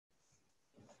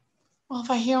Well, if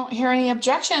I don't hear any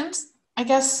objections, I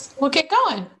guess we'll get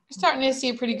going. We're starting to see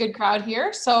a pretty good crowd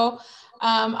here. So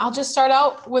I'll just start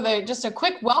out with just a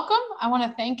quick welcome. I want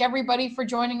to thank everybody for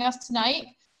joining us tonight.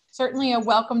 Certainly a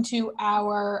welcome to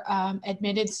our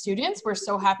admitted students. We're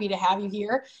so happy to have you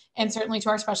here. And certainly to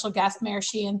our special guest, Mayor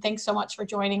Sheehan. Thanks so much for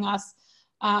joining us.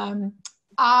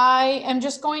 I am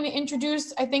just going to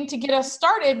introduce, I think to get us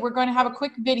started, we're going to have a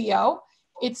quick video.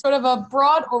 It's sort of a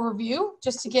broad overview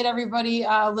just to get everybody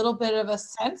a little bit of a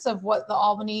sense of what the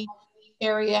Albany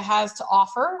area has to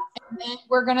offer. And then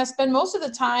we're going to spend most of the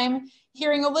time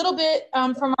hearing a little bit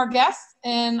from our guests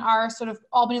and our sort of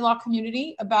Albany law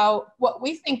community about what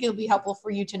we think it'll be helpful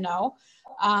for you to know.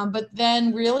 But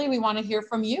then really we want to hear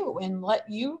from you and let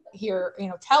you hear,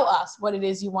 tell us what it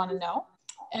is you want to know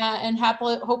and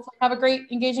hopefully have a great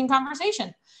engaging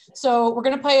conversation. So we're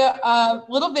going to play a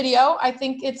little video. I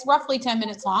think it's roughly 10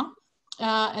 minutes long.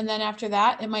 And then after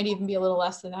that, it might even be a little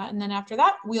less than that. And then after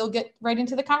that, we'll get right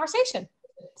into the conversation.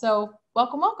 So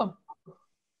welcome.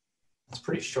 It's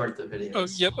pretty short, the video. Oh,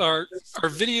 yep. Our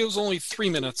video's only 3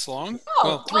 minutes long.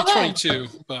 Oh, well,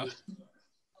 3:22, but.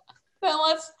 Then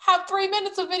let's have 3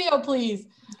 minutes of video, please.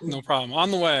 No problem. On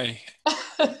the way.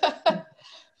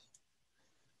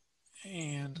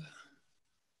 And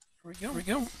here we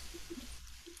go.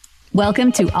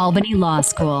 Welcome to Albany Law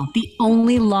School, the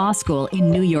only law school in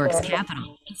New York's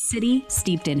capital, a city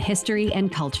steeped in history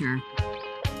and culture.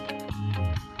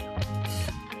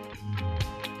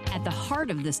 At the heart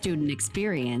of the student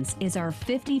experience is our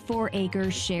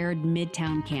 54-acre shared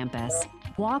Midtown campus.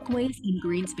 Walkways and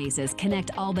green spaces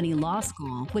connect Albany Law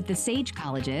School with the Sage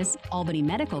Colleges, Albany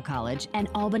Medical College, and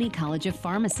Albany College of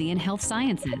Pharmacy and Health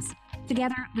Sciences.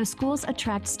 Together, the schools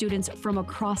attract students from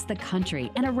across the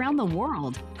country and around the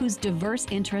world whose diverse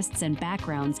interests and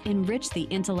backgrounds enrich the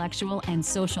intellectual and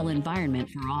social environment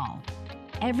for all.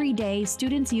 Every day,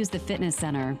 students use the fitness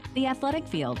center, the athletic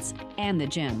fields, and the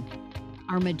gym.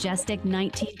 Our majestic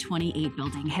 1928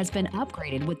 building has been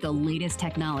upgraded with the latest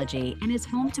technology and is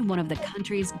home to one of the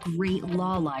country's great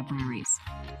law libraries.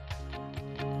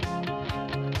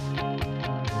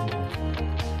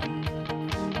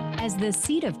 As the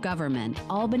seat of government,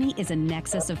 Albany is a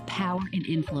nexus of power and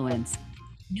influence.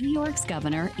 New York's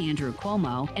Governor, Andrew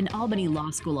Cuomo, an Albany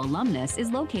Law School alumnus,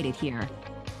 is located here,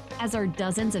 as are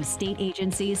dozens of state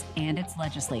agencies and its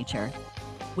legislature.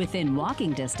 Within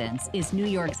walking distance is New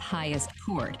York's highest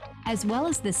court, as well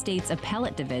as the state's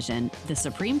appellate division, the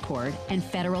Supreme Court, and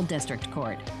Federal District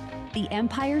Court. The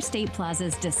Empire State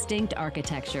Plaza's distinct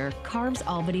architecture carves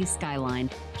Albany's skyline.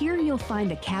 Here you'll find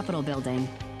the Capitol Building,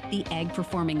 the Egg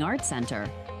Performing Arts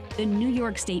Center, the New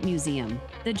York State Museum,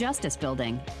 the Justice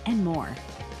Building, and more.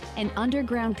 An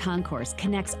underground concourse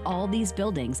connects all these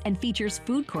buildings and features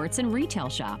food courts and retail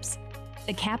shops.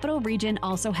 The Capital Region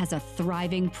also has a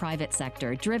thriving private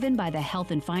sector driven by the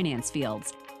health and finance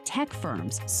fields, tech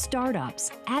firms,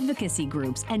 startups, advocacy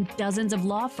groups, and dozens of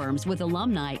law firms with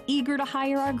alumni eager to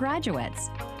hire our graduates.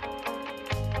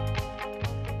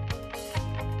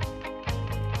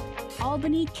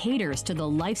 Albany caters to the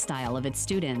lifestyle of its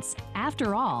students.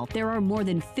 After all, there are more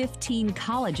than 15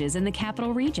 colleges in the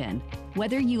Capital Region.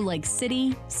 Whether you like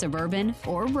city, suburban,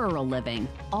 or rural living,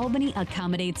 Albany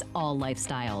accommodates all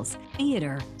lifestyles: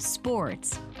 theater,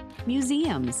 sports,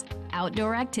 museums,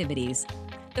 outdoor activities.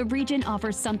 The region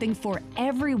offers something for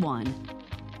everyone.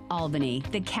 Albany,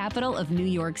 the capital of New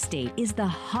York State, is the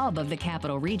hub of the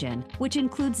Capital Region, which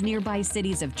includes nearby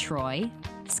cities of Troy,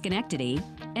 Schenectady,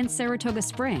 and Saratoga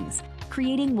Springs,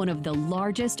 creating one of the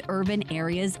largest urban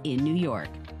areas in New York.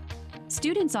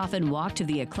 Students often walk to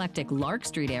the eclectic Lark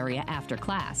Street area after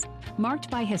class, marked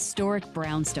by historic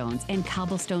brownstones and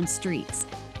cobblestone streets.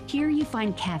 Here you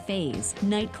find cafes,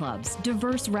 nightclubs,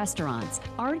 diverse restaurants,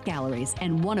 art galleries,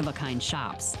 and one-of-a-kind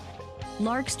shops.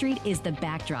 Lark Street is the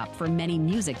backdrop for many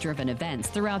music-driven events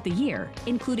throughout the year,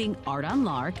 including Art on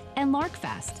Lark and Lark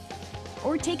Fest.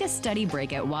 Or take a study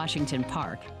break at Washington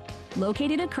Park.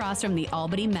 Located across from the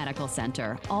Albany Medical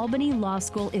Center, Albany Law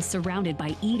School is surrounded by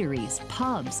eateries,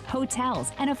 pubs,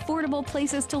 hotels, and affordable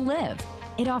places to live.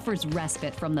 It offers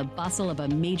respite from the bustle of a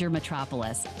major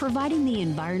metropolis, providing the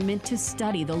environment to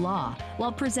study the law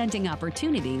while presenting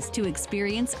opportunities to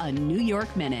experience a New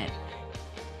York minute.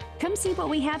 Come see what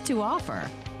we have to offer.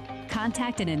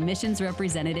 Contact an admissions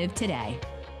representative today.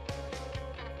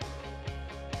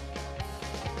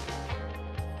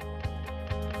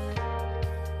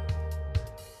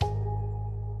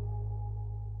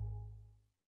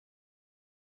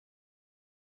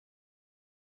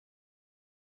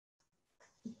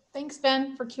 Thanks,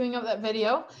 Ben, for queuing up that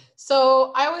video.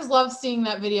 So I always love seeing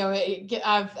that video.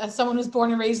 As someone who's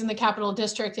born and raised in the Capital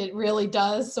District, it really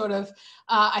does sort of,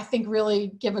 I think,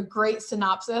 really give a great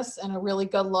synopsis and a really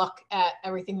good look at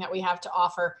everything that we have to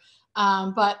offer.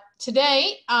 But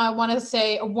today, I want to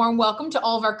say a warm welcome to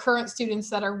all of our current students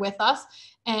that are with us.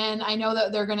 And I know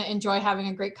that they're going to enjoy having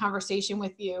a great conversation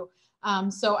with you.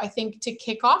 So I think to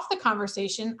kick off the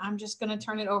conversation, I'm just going to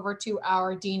turn it over to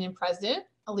our Dean and President,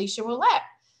 Alicia Willette.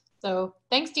 So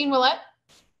thanks, Dean Willette.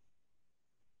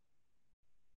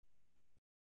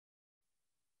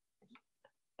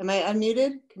 Am I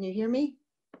unmuted? Can you hear me?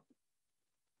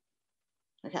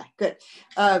 Okay, good.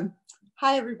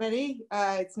 Hi, everybody.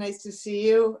 It's nice to see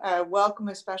you. Welcome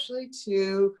especially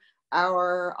to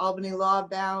our Albany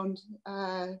Law-bound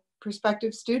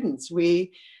prospective students.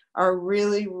 We are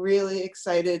really, really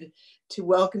excited to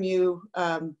welcome you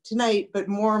tonight, but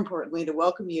more importantly, to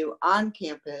welcome you on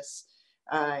campus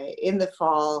in the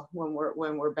fall when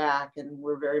we're back, and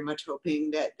we're very much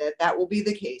hoping that will be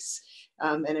the case,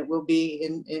 and it will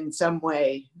be in some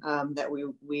way that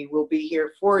we will be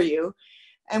here for you,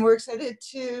 and we're excited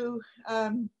to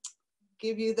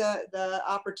give you the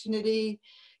opportunity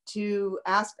to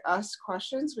ask us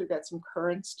questions. We've got some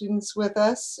current students with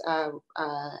us.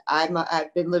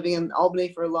 I've been living in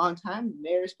Albany for a long time. The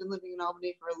mayor's been living in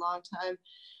Albany for a long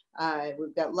time.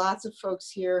 We've got lots of folks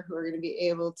here who are going to be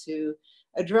able to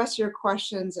address your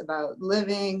questions about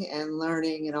living and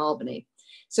learning in Albany.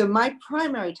 So my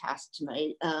primary task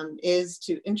tonight is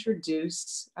to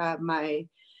introduce my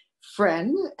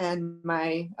friend and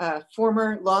my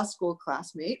former law school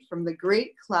classmate from the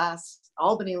great class,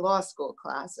 Albany Law School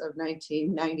class of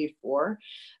 1994,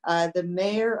 the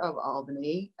mayor of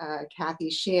Albany, Kathy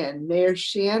Sheehan. Mayor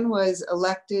Sheehan was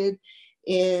elected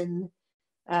in,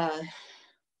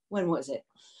 when was it?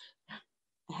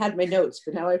 I had my notes,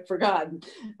 but now I've forgotten.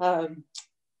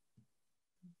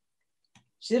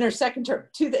 She's in her second term.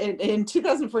 In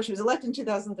 2004, she was elected in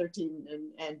 2013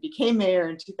 and became mayor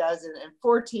in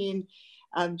 2014.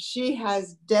 She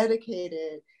has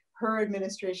dedicated her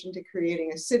administration to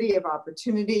creating a city of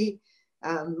opportunity,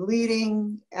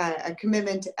 leading a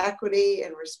commitment to equity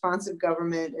and responsive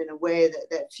government in a way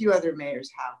that few other mayors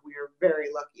have. We are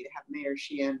very lucky to have Mayor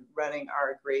Sheehan running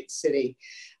our great city.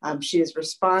 She is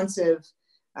responsive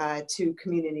to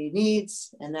community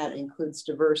needs, and that includes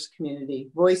diverse community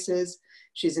voices.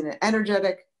 She's an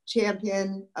energetic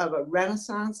champion of a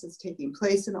renaissance that's taking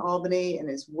place in Albany and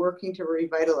is working to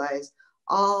revitalize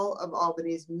all of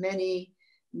Albany's many,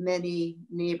 many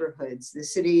neighborhoods. The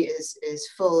city is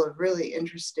full of really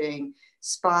interesting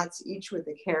spots, each with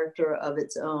a character of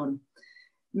its own.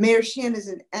 Mayor Sheehan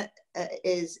is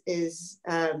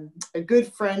a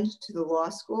good friend to the law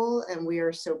school, and we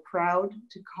are so proud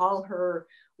to call her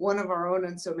one of our own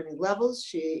on so many levels.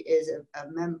 She is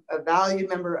a valued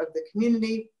member of the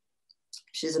community.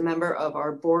 She's a member of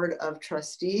our board of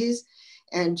trustees,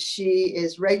 and she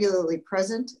is regularly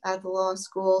present at the law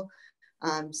school.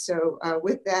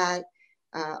 With that,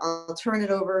 I'll turn it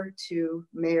over to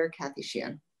Mayor Kathy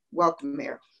Sheehan. Welcome,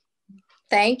 Mayor.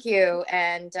 Thank you,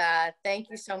 and thank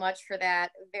you so much for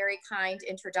that very kind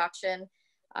introduction.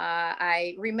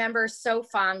 I remember so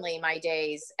fondly my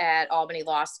days at Albany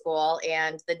Law School,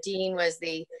 and the dean was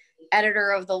the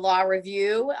editor of the Law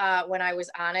Review when I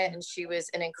was on it, and she was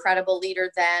an incredible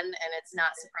leader then, and it's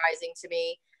not surprising to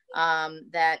me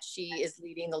that she is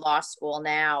leading the law school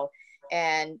now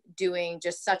and doing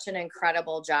just such an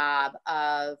incredible job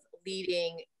of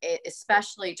leading it,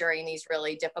 especially during these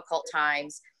really difficult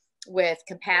times, with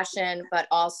compassion, but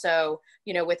also,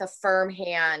 you know, with a firm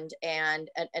hand and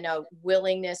a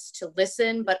willingness to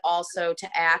listen, but also to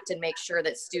act and make sure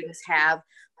that students have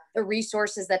the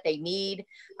resources that they need,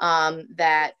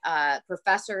 that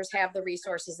professors have the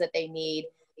resources that they need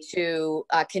to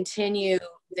continue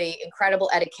the incredible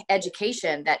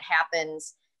education that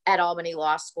happens at Albany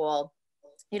Law School.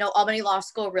 You know, Albany Law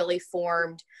School really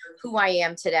formed who I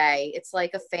am today. It's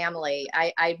like a family.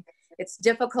 It's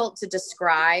difficult to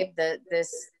describe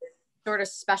this sort of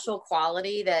special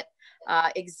quality that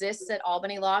exists at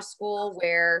Albany Law School,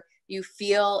 where you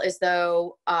feel as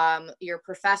though your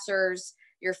professors,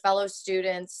 your fellow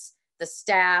students, the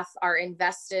staff are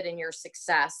invested in your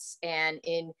success and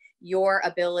in your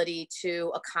ability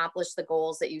to accomplish the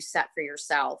goals that you set for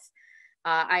yourself.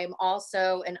 I am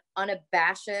also an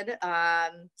unabashed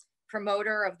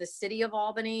promoter of the city of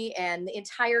Albany and the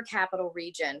entire capital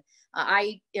region.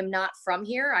 I am not from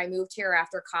here. I moved here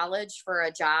after college for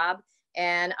a job,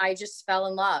 and I just fell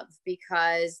in love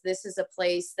because this is a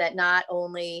place that not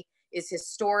only is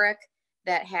historic,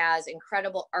 that has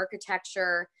incredible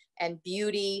architecture and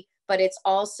beauty, but it's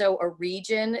also a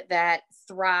region that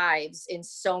thrives in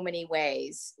so many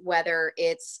ways, whether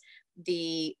it's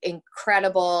the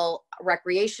incredible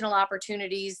recreational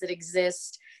opportunities that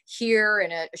exist here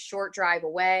and a short drive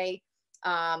away,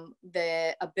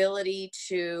 the ability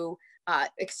to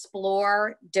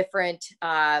explore different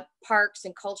parks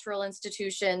and cultural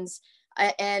institutions,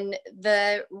 and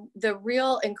the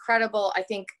real incredible, I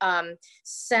think,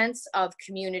 sense of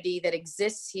community that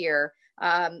exists here.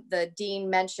 The dean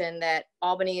mentioned that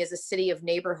Albany is a city of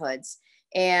neighborhoods.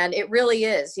 And it really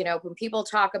is. You know, when people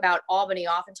talk about Albany,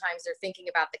 oftentimes they're thinking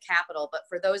about the capital. But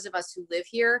for those of us who live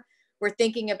here, we're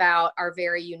thinking about our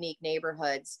very unique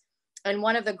neighborhoods. And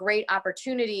one of the great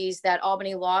opportunities that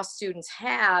Albany law students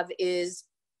have is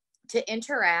to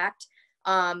interact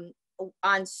on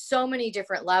so many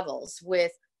different levels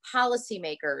with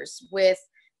policymakers, with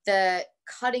the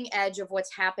cutting edge of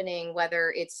what's happening,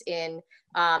 whether it's in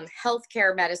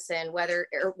healthcare medicine, whether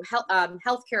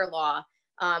healthcare law,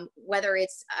 whether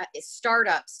it's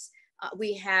startups.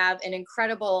 We have an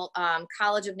incredible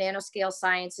College of Nanoscale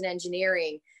Science and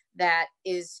Engineering that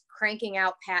is cranking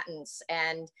out patents.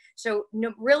 And so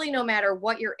really, no matter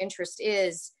what your interest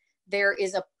is, there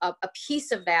is a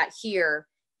piece of that here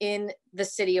in the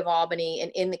city of Albany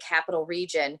and in the capital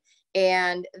region.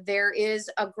 And there is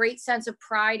a great sense of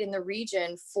pride in the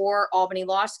region for Albany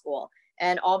Law School.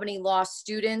 And Albany law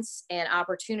students and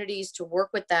opportunities to work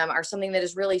with them are something that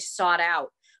is really sought out,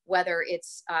 whether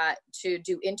it's to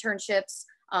do internships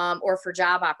or for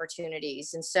job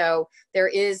opportunities. And so there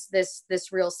is this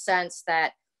real sense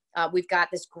that we've got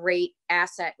this great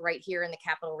asset right here in the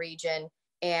capital region,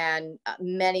 and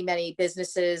many, many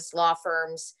businesses, law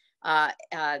firms,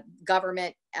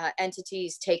 government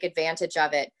entities take advantage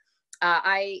of it.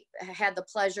 I had the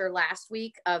pleasure last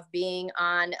week of being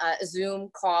on a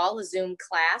Zoom call, a Zoom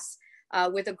class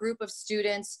with a group of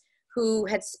students who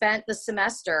had spent the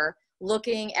semester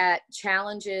looking at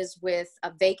challenges with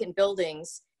vacant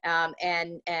buildings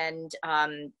and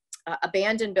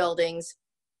abandoned buildings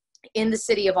in the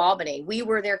city of Albany. We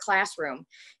were their classroom,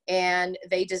 and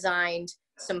they designed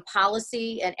some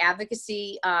policy and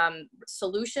advocacy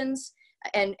solutions,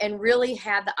 and really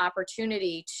had the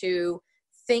opportunity to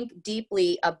think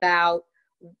deeply about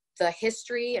the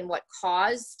history and what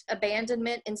caused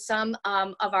abandonment in some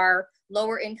of our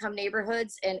lower income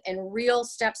neighborhoods, and real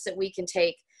steps that we can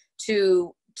take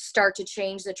to start to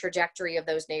change the trajectory of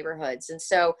those neighborhoods. And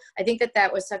so I think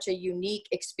that was such a unique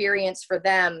experience for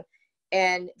them,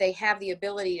 and they have the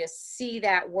ability to see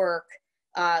that work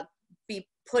be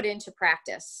put into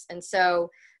practice. And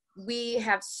so we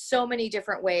have so many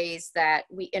different ways that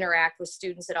we interact with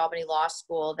students at Albany Law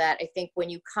School that I think when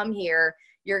you come here,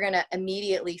 you're going to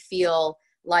immediately feel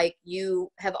like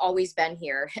you have always been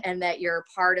here and that you're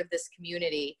a part of this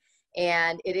community.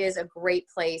 And it is a great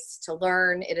place to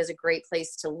learn. It is a great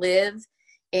place to live.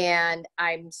 And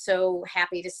I'm so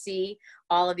happy to see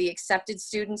all of the accepted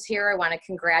students here. I want to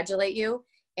congratulate you.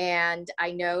 And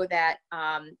I know that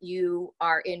you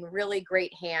are in really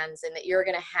great hands, and that you're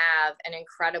going to have an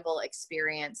incredible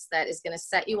experience that is going to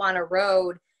set you on a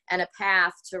road and a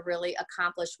path to really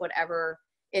accomplish whatever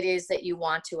it is that you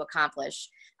want to accomplish.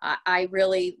 I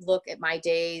really look at my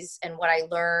days and what I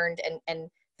learned, and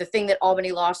the thing that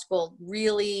Albany Law School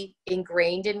really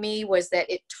ingrained in me was that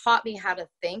it taught me how to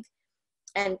think,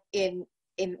 and in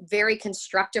very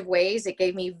constructive ways. It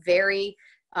gave me very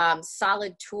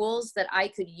solid tools that I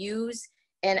could use.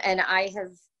 And I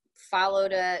have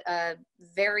followed a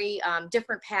very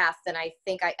different path than I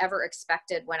think I ever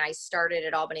expected when I started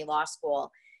at Albany Law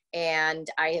School. And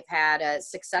I have had a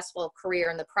successful career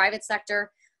in the private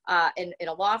sector in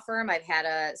a law firm. I've had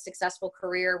a successful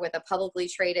career with a publicly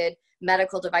traded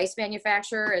medical device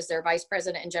manufacturer as their vice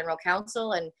president and general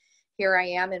counsel. And here I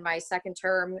am in my second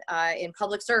term in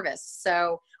public service.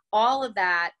 So all of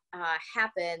that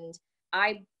happened,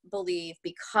 I believe,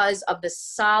 because of the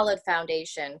solid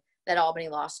foundation that Albany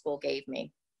Law School gave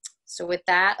me. So with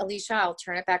that, Alicia, I'll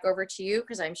turn it back over to you,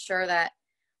 because I'm sure that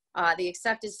the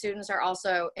accepted students are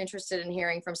also interested in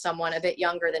hearing from someone a bit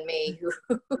younger than me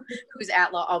who's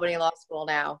at Albany Law School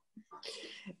now.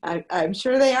 I'm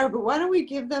sure they are, but why don't we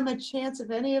give them a chance? If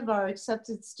any of our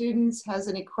accepted students has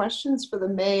any questions for the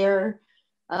mayor,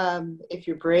 if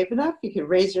you're brave enough, you can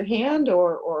raise your hand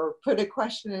or put a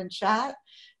question in chat.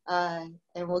 And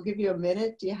we'll give you a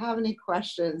minute. Do you have any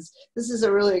questions? This is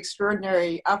a really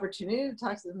extraordinary opportunity to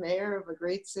talk to the mayor of a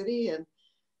great city, and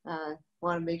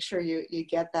want to make sure you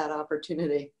get that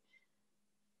opportunity.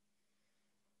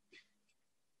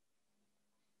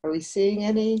 Are we seeing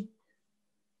any?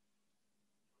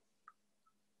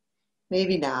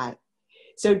 Maybe not.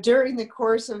 So during the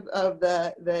course of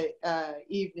the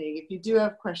evening, if you do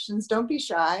have questions, don't be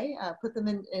shy. Put them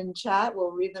in chat. We'll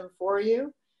read them for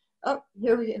you. Oh,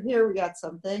 here we got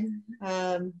something.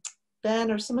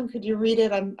 Ben or someone, could you read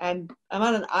it? I'm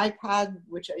on an iPad,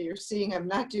 which you're seeing. I'm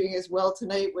not doing as well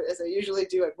tonight as I usually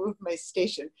do. I moved my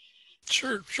station.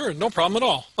 Sure, no problem at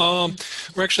all.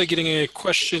 We're actually getting a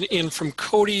question in from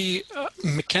Cody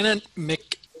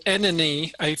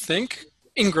McEnany, I think,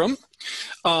 Ingram.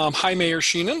 Hi, Mayor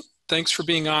Sheehan. Thanks for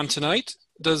being on tonight.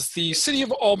 Does the City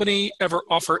of Albany ever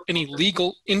offer any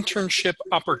legal internship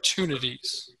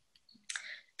opportunities?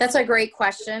 That's a great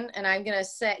question, and I'm going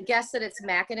to guess that it's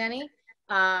McEnany.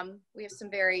 We have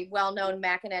some very well-known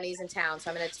McEnanys in town,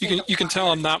 so I'm going to. You can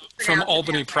tell I'm not from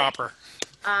Albany proper.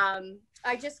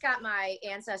 I just got my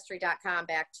ancestry.com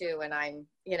back too, and I'm,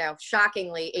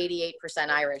 shockingly 88%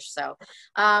 Irish. So,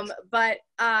 but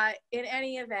in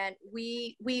any event,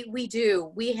 we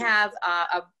do. We have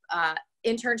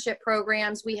internship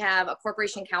programs. We have a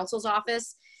corporation counsel's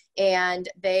office, and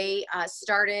they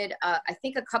started, I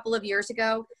think, a couple of years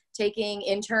ago, taking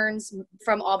interns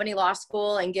from Albany Law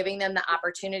School and giving them the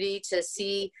opportunity to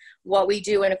see what we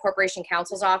do in a corporation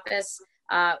counsel's office.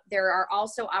 There are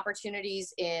also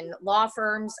opportunities in law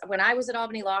firms. When I was at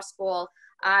Albany Law School,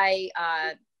 I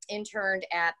interned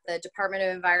at the Department of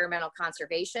Environmental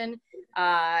Conservation.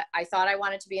 I thought I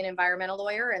wanted to be an environmental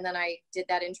lawyer, and then I did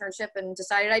that internship and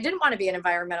decided I didn't want to be an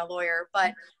environmental lawyer,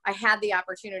 but I had the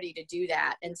opportunity to do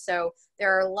that. And so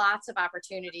there are lots of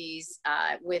opportunities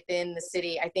within the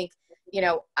city. I think,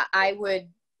 I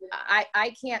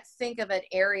can't think of an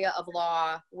area of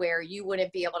law where you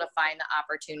wouldn't be able to find the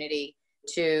opportunity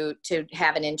to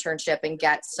have an internship and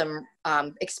get some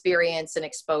experience and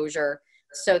exposure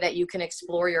so that you can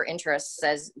explore your interests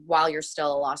while you're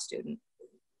still a law student.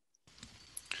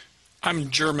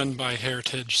 I'm German by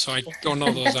heritage, so I don't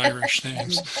know those Irish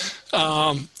names.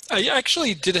 I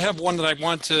actually did have one that I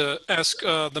want to ask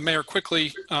the mayor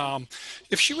quickly.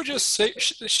 If she would just say,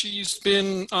 she's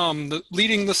been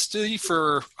leading the city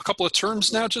for a couple of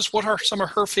terms now, just what are some of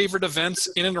her favorite events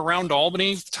in and around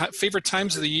Albany, favorite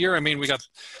times of the year? I mean,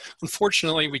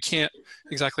 unfortunately, we can't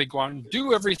exactly go out and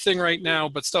do everything right now,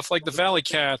 but stuff like the Valley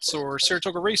Cats or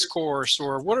Saratoga Race Course,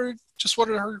 or what are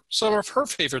some of her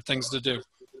favorite things to do?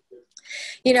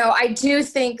 I do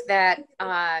think that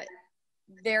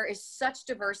there is such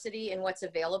diversity in what's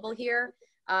available here.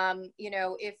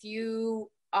 If you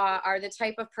are the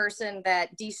type of person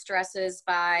that de-stresses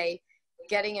by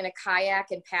getting in a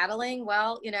kayak and paddling,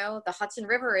 well, the Hudson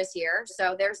River is here,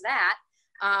 so there's that.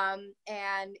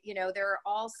 There are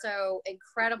also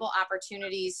incredible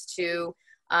opportunities to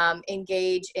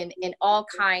engage in all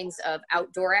kinds of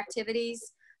outdoor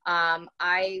activities.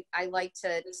 I like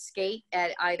to skate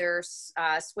at either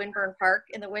Swinburne Park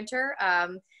in the winter,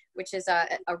 which is a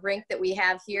rink that we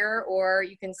have here, or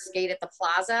you can skate at the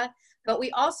plaza. But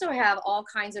we also have all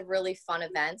kinds of really fun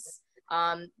events.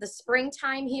 The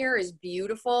springtime here is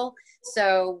beautiful.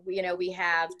 So, we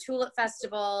have Tulip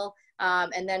Festival,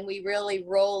 and then we really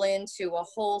roll into a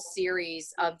whole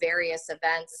series of various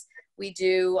events. We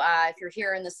do, if you're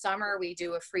here in the summer, we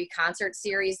do a free concert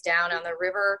series down on the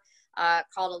river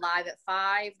called Alive at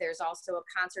 5. There's also a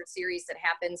concert series that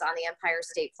happens on the Empire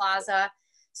State Plaza.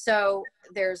 So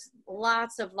there's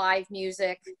lots of live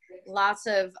music, lots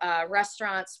of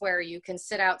restaurants where you can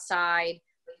sit outside,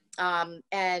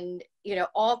 and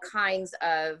all kinds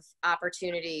of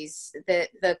opportunities.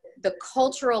 The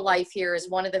cultural life here is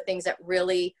one of the things that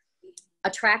really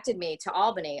attracted me to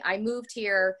Albany. I moved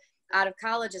here out of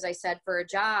college, as I said, for a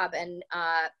job, and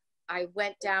I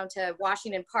went down to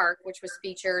Washington Park, which was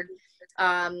featured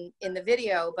in the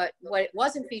video, but what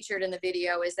wasn't featured in the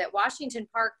video is that Washington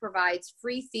Park provides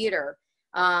free theater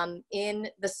in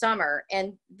the summer,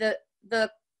 and the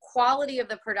quality of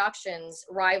the productions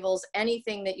rivals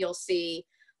anything that you'll see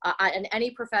on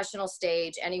any professional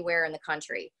stage anywhere in the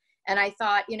country. And I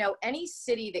thought, any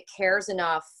city that cares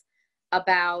enough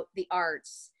about the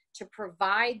arts to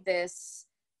provide this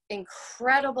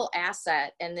incredible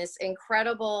asset and this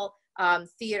incredible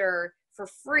theater for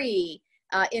free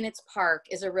in its park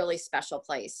is a really special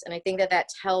place. And I think that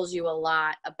tells you a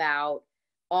lot about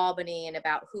Albany and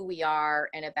about who we are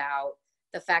and about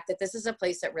the fact that this is a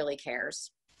place that really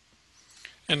cares.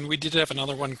 And we did have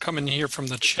another one come in here from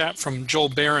the chat from Joel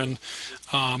Barron.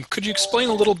 Could you explain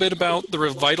a little bit about the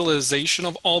revitalization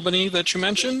of Albany that you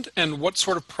mentioned and what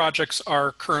sort of projects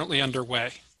are currently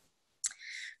underway?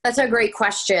 That's a great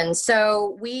question.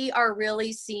 So we are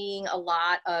really seeing a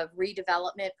lot of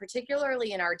redevelopment,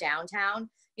 particularly in our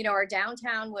downtown. Our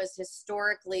downtown was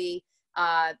historically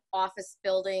office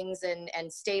buildings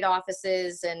and state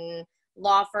offices and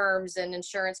law firms and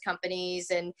insurance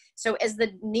companies. And so as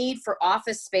the need for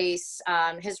office space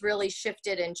has really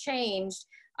shifted and changed,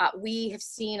 we have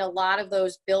seen a lot of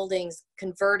those buildings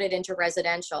converted into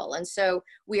residential. And so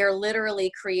we are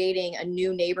literally creating a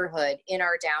new neighborhood in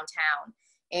our downtown.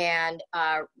 And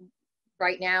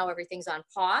right now everything's on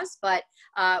pause, but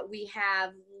we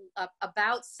have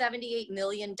about $78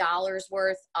 million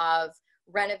worth of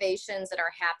renovations that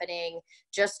are happening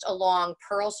just along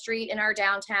Pearl Street in our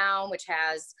downtown, which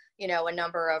has, you know, a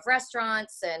number of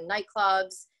restaurants and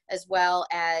nightclubs, as well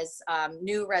as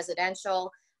new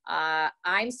residential.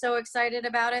 I'm so excited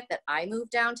about it that I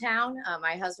moved downtown.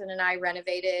 My husband and I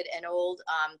renovated an old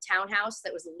townhouse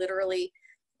that was literally,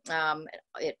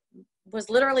 it was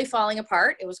literally falling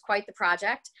apart. It was quite the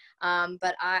project,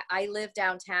 but I live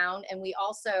downtown, and we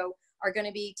also are going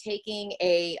to be taking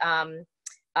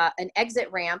an exit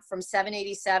ramp from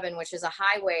 787, which is a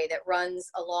highway that runs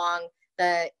along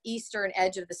the eastern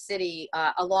edge of the city,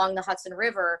 along the Hudson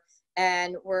River.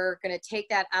 And we're going to take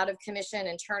that out of commission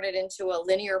and turn it into a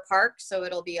linear park. So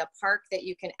it'll be a park that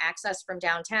you can access from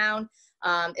downtown.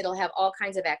 It'll have all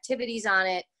kinds of activities on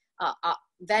it,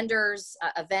 vendors,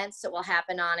 events that will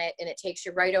happen on it. And it takes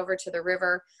you right over to the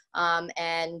river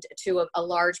and to a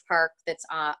large park that's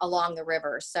along the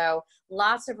river. So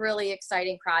lots of really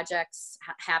exciting projects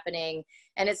happening.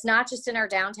 And it's not just in our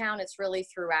downtown, it's really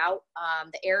throughout.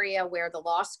 The area where the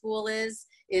law school is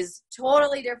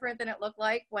totally different than it looked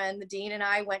like when the dean and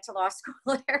I went to law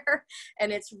school there.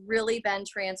 And it's really been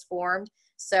transformed.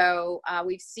 So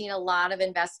we've seen a lot of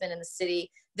investment in the city.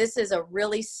 This is a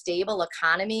really stable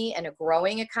economy and a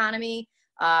growing economy.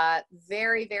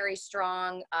 Very, very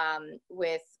strong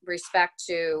with respect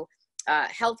to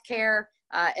healthcare,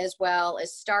 as well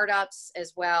as startups,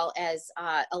 as well as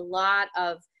a lot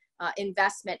of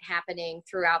investment happening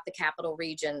throughout the capital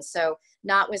region. So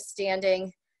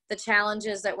notwithstanding the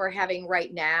challenges that we're having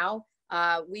right now,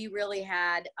 we really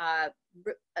had,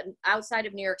 outside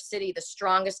of New York City, the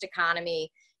strongest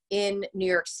economy in New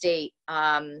York State.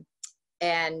 You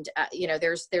know,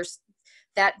 there's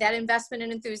that investment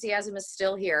and enthusiasm is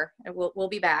still here, and we'll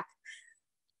be back.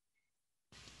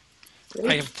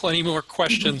 I have plenty more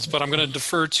questions, but I'm going to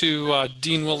defer to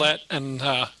Dean Willett and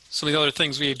some of the other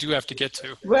things we do have to get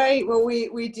to. Right. Well,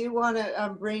 we do want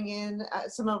to bring in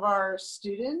some of our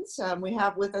students. We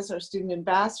have with us our student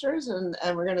ambassadors, and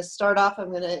we're going to start off.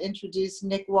 I'm going to introduce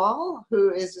Nick Wall,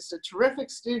 who is just a terrific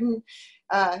student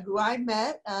who I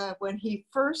met when he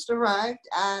first arrived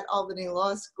at Albany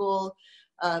Law School.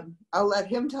 I'll let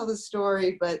him tell the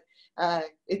story, but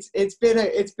it's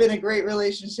been a great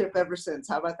relationship ever since.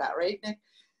 How about that, right, Nick?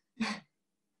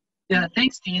 Yeah,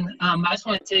 thanks, Dean. I just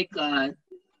want to take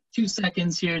 2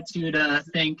 seconds here to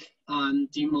thank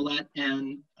Dean Millett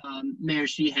and Mayor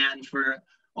Sheehan for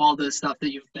all the stuff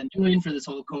that you've been doing for this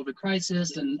whole COVID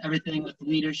crisis and everything with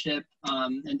leadership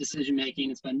and decision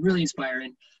making. It's been really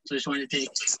inspiring. So I just wanted to take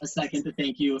a second to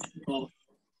thank you both.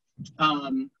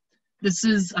 I'm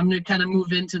going to kind of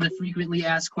move into the frequently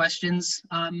asked questions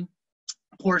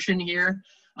portion here.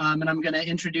 And I'm going to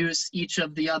introduce each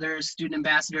of the other student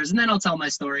ambassadors, and then I'll tell my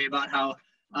story about how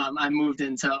I moved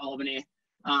into Albany.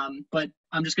 But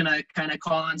I'm just going to kind of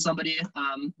call on somebody,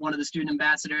 one of the student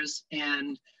ambassadors,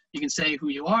 and you can say who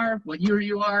you are, what year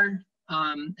you are,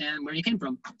 and where you came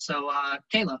from. So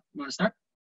Kayla, you want to start?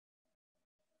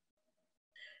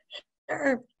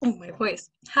 Sure. Oh, my voice.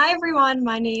 Hi, everyone.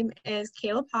 My name is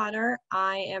Kayla Potter.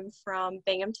 I am from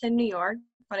Binghamton, New York,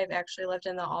 but I've actually lived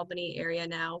in the Albany area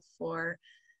now for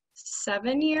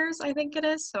 7 years, I think it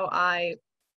is. So I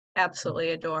absolutely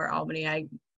adore Albany. I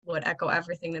would echo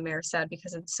everything the mayor said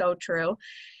because it's so true.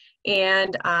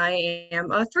 And I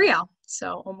am a 3L,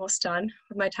 so almost done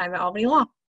with my time at Albany Law.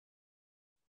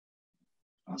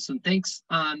 Awesome. Thanks.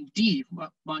 Dee, why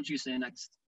don't you say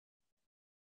next?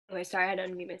 Oh, sorry, I had to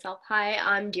unmute myself. Hi,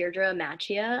 I'm Deirdre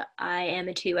Machia. I am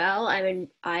a 2L.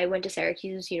 I went to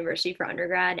Syracuse University for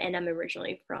undergrad, and I'm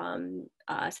originally from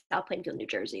South Plainfield, New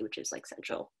Jersey, which is like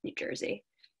central New Jersey.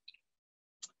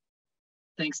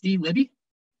 Thanks, Dee. Libby?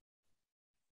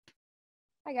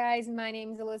 Hi guys, my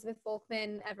name is Elizabeth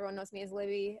Volkman. Everyone knows me as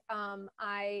Libby.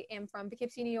 I am from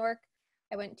Poughkeepsie, New York.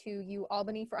 I went to U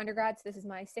Albany for undergrad, so this is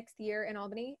my 6th year in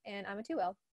Albany, and I'm a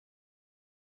 2L.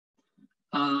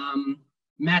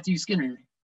 Matthew Skinner.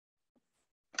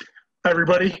 Hi,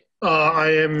 everybody. I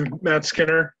am Matt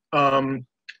Skinner. I'm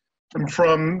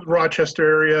from Rochester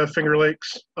area, Finger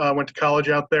Lakes. Went to college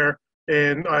out there,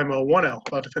 and I'm a 1L,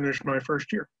 about to finish my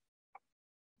first year.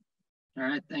 All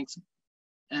right, thanks.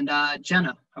 And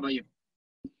Jenna, how about you?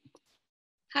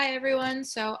 Hi, everyone.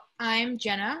 So I'm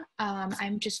Jenna.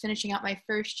 I'm just finishing out my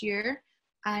first year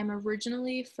I'm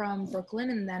originally from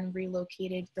Brooklyn and then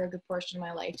relocated for a good portion of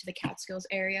my life to the Catskills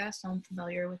area, so I'm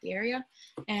familiar with the area.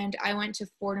 And I went to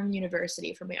Fordham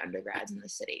University for my undergrads in the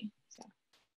city. So.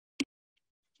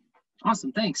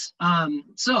 Awesome, thanks.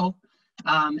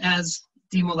 As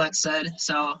Dee Millette said,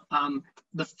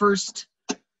 the first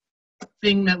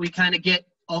thing that we kind of get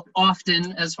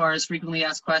often as far as frequently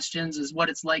asked questions is what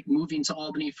it's like moving to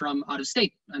Albany from out of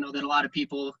state. I know that a lot of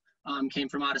people came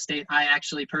from out of state. I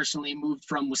actually personally moved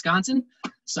from Wisconsin.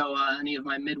 So any of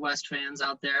my Midwest fans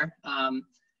out there,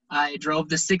 I drove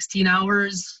the 16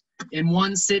 hours in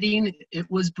one sitting. It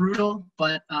was brutal,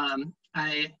 but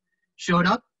I showed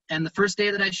up. And the first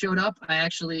day that I showed up, I'd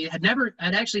actually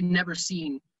never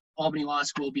seen Albany Law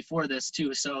School before this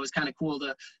too. So it was kind of cool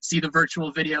to see the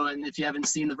virtual video. And if you haven't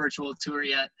seen the virtual tour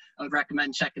yet, I would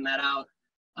recommend checking that out.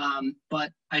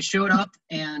 But I showed up,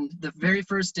 and the very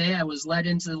first day I was led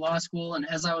into the law school. And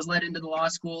as I was led into the law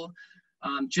school,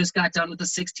 just got done with the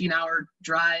 16-hour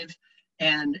drive.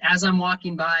 And as I'm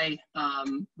walking by,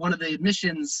 one of the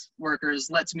admissions workers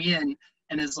lets me in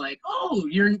and is like, "Oh,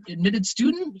 you're an admitted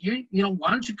student?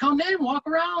 Why don't you come in, walk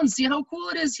around, see how cool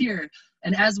it is here?"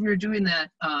 And as we were doing that,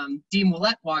 Dean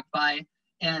Willett walked by,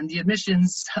 and the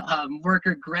admissions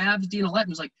worker grabbed Dean Willett and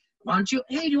was like, do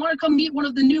you want to come meet one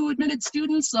of the new admitted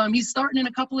students? He's starting in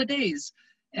a couple of days.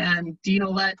 And Dean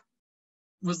Willett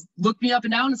looked me up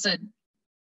and down and said,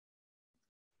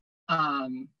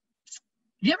 have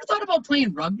you ever thought about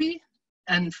playing rugby?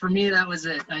 And for me, that was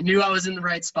it. I knew I was in the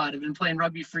right spot. I've been playing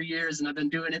rugby for years, and I've been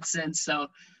doing it since. So,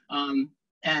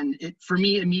 for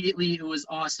me, immediately, it was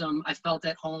awesome. I felt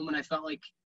at home, and I felt like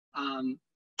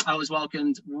I was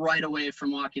welcomed right away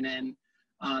from walking in.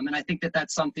 And I think that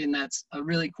that's something that's a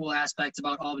really cool aspect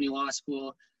about Albany Law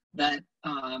School, that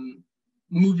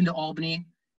moving to Albany,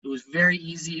 it was very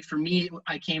easy for me.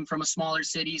 I came from a smaller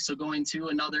city, so going to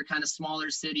another kind of smaller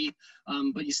city,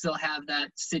 but you still have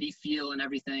that city feel and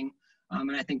everything.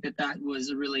 And I think that that was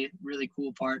a really, really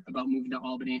cool part about moving to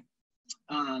Albany.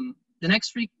 The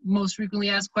next most frequently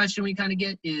asked question we kind of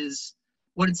get is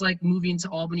what it's like moving to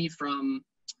Albany from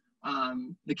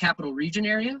the Capital Region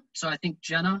area. So I think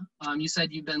Jenna, you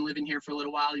said you've been living here for a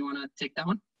little while. You want to take that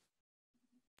one?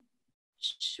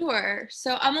 Sure.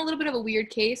 So I'm a little bit of a weird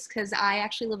case because I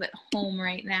actually live at home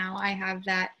right now. I have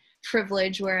that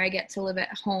privilege where I get to live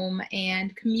at home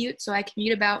and commute. So I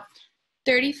commute about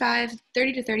 30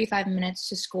 to 35 minutes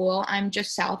to school. I'm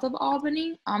just south of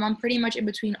Albany. I'm pretty much in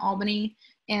between Albany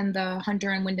and the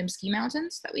Hunter and Windham ski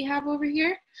mountains that we have over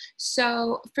here.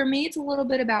 So for me, it's a little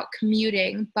bit about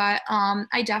commuting, but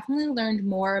I definitely learned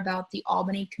more about the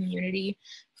Albany community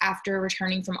after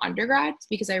returning from undergrad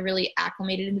because I really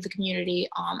acclimated into the community.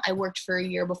 I worked for a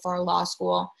year before law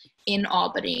school in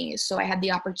Albany, so I had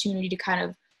the opportunity to kind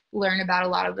of learn about a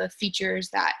lot of the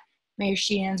features that Mayor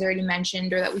Sheehan's already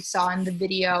mentioned or that we saw in the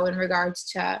video in regards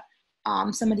to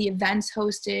some of the events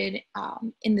hosted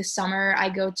in the summer.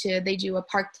 They do a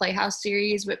park playhouse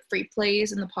series with free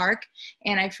plays in the park,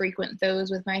 and I frequent those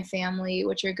with my family,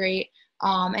 which are great.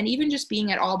 And even just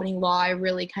being at Albany Law, I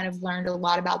really kind of learned a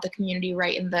lot about the community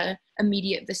right in the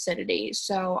immediate vicinity.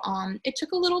 So it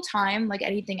took a little time, like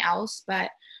anything else, but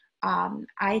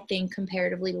I think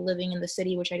comparatively to living in the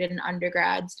city, which I did in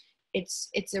undergrads,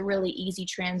 it's a really easy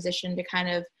transition to kind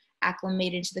of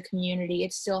acclimate into the community.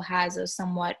 It still has a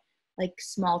somewhat like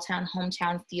small town,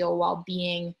 hometown feel while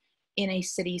being in a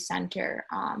city center.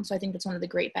 So I think that's one of the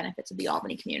great benefits of the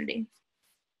Albany community.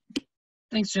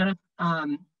 Thanks, Jenna.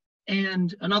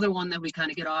 And another one that we kind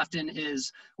of get often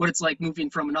is what it's like moving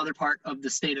from another part of the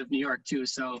state of New York too.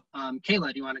 So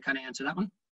Kayla, do you want to kind of answer that one?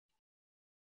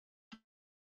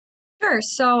 Sure.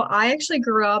 So I actually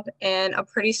grew up in a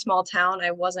pretty small town. I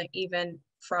wasn't even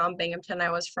from Binghamton. I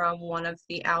was from one of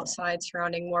the outside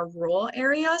surrounding more rural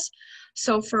areas.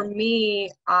 So for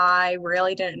me, I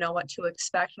really didn't know what to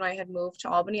expect when I had moved to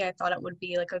Albany. I thought it would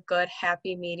be like a good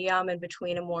happy medium in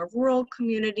between a more rural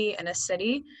community and a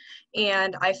city.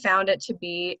 And I found it to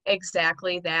be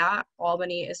exactly that.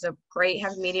 Albany is a great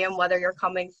happy medium, whether you're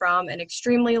coming from an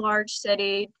extremely large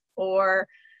city or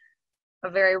a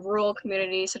very rural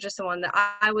community, such as the one that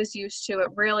I was used to. It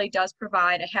really does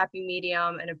provide a happy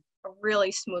medium and a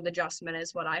really smooth adjustment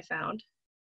is what I found.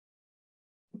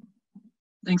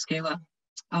 Thanks, Kayla.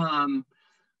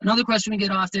 Another question we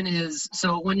get often is,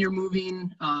 so when you're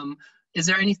moving, is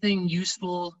there anything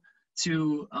useful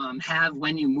to have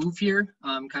when you move here,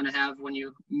 kind of have when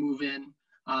you move in?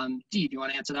 Dee, do you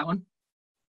want to answer that one?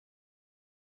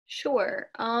 Sure.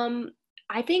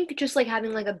 I think just like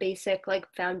having like a basic like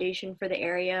foundation for the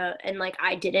area, and like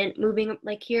I didn't moving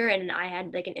like here, and I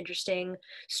had like an interesting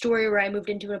story where I moved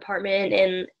into an apartment,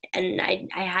 and I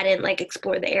hadn't like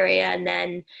explored the area, and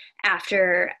then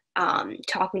after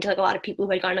talking to like a lot of people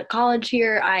who had gone to college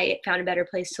here, I found a better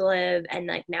place to live, and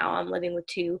like now I'm living with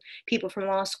two people from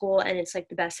law school, and it's like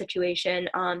the best situation.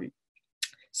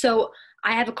 So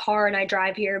I have a car and I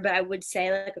drive here, but I would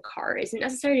say like a car isn't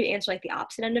necessary to answer like the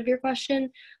opposite end of your question.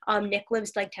 Nick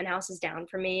lives like 10 houses down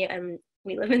from me, and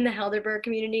we live in the Helderberg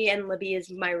community, and Libby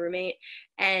is my roommate,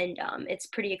 and it's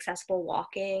pretty accessible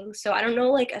walking. So I don't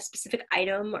know like a specific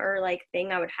item or like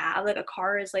thing I would have. Like a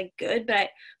car is like good, but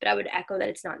I would echo that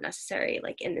it's not necessary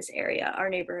like in this area, our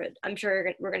neighborhood. I'm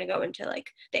sure we're gonna go into like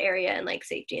the area and like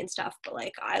safety and stuff, but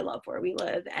like I love where we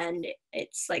live, and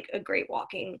it's like a great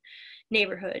walking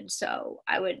neighborhood. So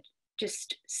I would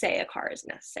just say a car is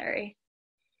necessary.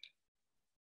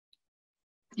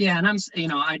 Yeah, and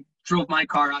I drove my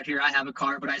car out here. I have a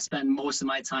car, but I spend most of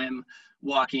my time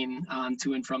walking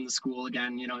to and from the school.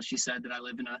 Again, she said that I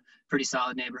live in a pretty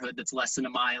solid neighborhood that's less than a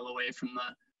mile away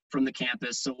from the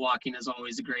campus. So walking is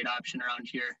always a great option around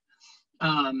here.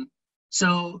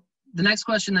 So the next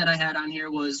question that I had on here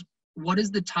was, what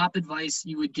is the top advice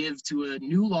you would give to a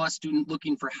new law student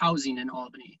looking for housing in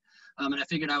Albany? And I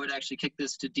figured I would actually kick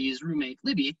this to Dee's roommate,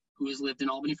 Libby, who has lived in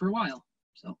Albany for a while.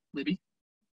 So, Libby.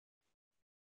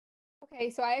 Okay,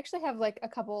 so I actually have like a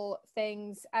couple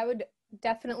things. I would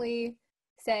definitely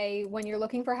say when you're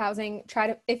looking for housing,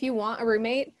 if you want a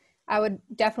roommate, I would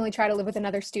definitely try to live with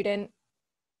another student.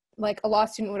 Like a law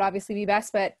student would obviously be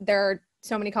best, but there are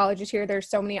so many colleges here. There's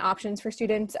so many options for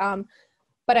students.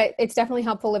 But it's definitely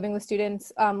helpful living with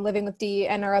students. Living with Dee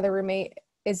and our other roommate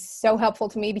is so helpful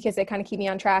to me because they kind of keep me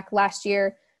on track. Last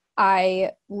year,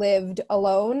 I lived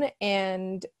alone,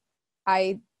 and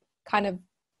I don't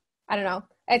know.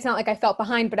 It's not like I felt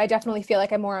behind, but I definitely feel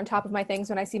like I'm more on top of my things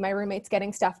when I see my roommates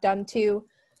getting stuff done too.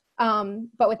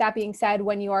 But with that being said,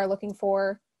 when you are looking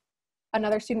for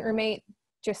another student roommate,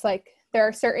 just like there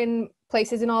are certain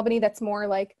places in Albany that's more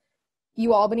like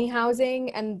Albany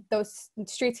housing, and those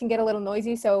streets can get a little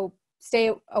noisy. So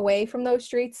stay away from those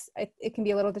streets. It can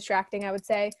be a little distracting, I would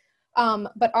say.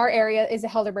 But our area is a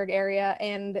Helderberg area,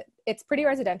 and it's pretty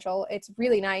residential. It's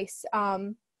really nice.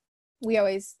 We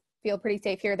always feel pretty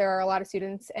safe here. There are a lot of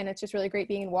students, and it's just really great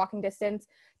being in walking distance.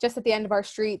 Just at the end of our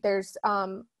street, there's I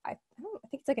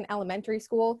think it's like an elementary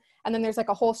school, and then there's like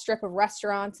a whole strip of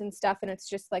restaurants and stuff, and it's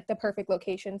just like the perfect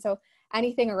location. So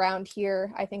anything around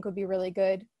here I think would be really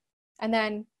good. And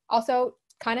then also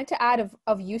kind of to add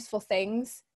of useful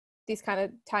things, these kind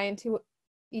of tie into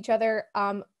each other.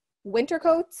 Winter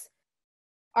coats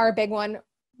are a big one.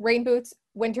 Rain boots,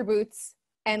 winter boots,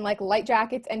 and like light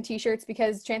jackets and t-shirts,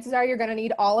 because chances are you're going to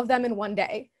need all of them in one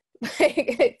day.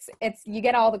 it's you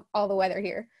get all the weather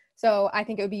here. So I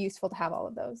think it would be useful to have all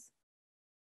of those.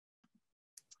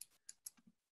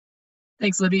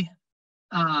 Thanks, Libby.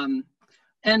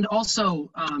 And also,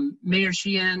 Mayor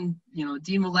Sheehan,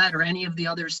 Dean Millette, or any of the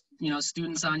other,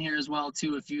 students on here as well,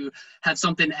 too. If you have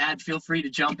something to add, feel free to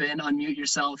jump in, unmute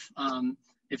yourself.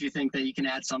 If you think that you can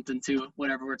add something to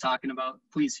whatever we're talking about,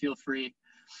 please feel free.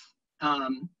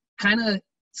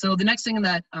 So the next thing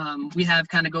that we have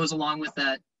kind of goes along with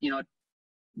that,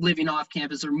 living off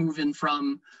campus or moving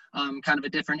from kind of a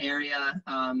different area.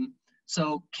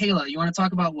 So Kayla, you want to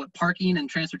talk about what parking and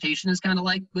transportation is kind of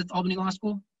like with Albany Law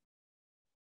School?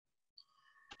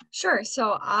 Sure.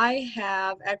 So I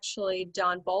have actually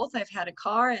done both. I've had a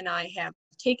car and I have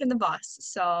taken the bus.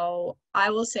 So I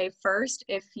will say first,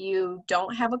 if you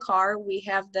don't have a car, we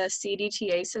have the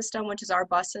CDTA system, which is our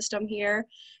bus system here.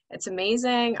 It's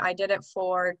amazing. I did it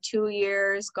for 2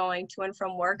 years going to and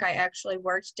from work. I actually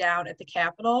worked down at the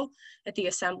Capitol at the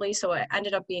Assembly. So it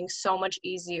ended up being so much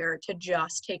easier to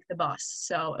just take the bus.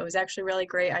 So it was actually really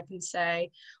great. I can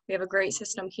say we have a great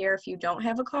system here if you don't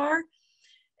have a car.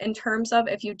 In terms of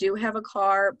if you do have a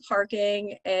car,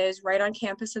 parking is right on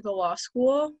campus at the law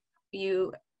school.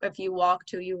 If you walk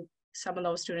to, some of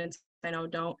those students I know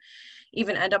don't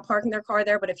even end up parking their car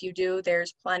there, but if you do,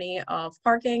 there's plenty of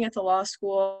parking at the law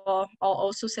school. I'll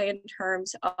also say in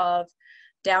terms of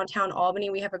downtown Albany,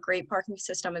 we have a great parking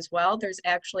system as well. There's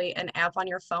actually an app on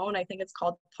your phone. I think it's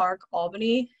called Park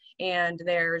Albany, and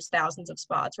there's thousands of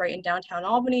spots right in downtown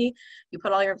Albany. You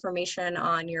put all your information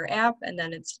on your app, and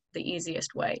then it's the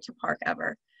easiest way to park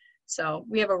ever. So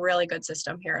we have a really good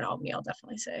system here in Albany, I'll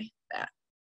definitely say that.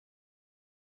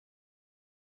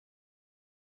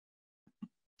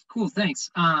 Cool, thanks.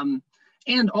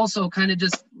 And also kind of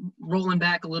just rolling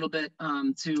back a little bit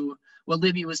to what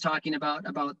Libby was talking about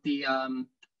the,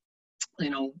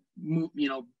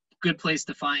 good place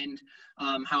to find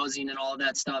housing and all of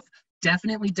that stuff.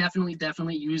 Definitely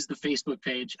use the Facebook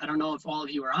page. I don't know if all of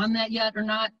you are on that yet or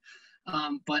not,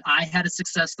 but I had a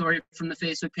success story from the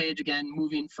Facebook page. Again,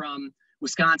 moving from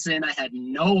Wisconsin, I had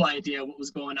no idea what was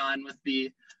going on with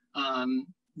the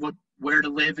where to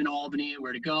live in Albany,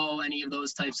 where to go, any of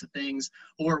those types of things,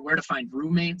 or where to find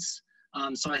roommates.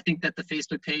 So I think that the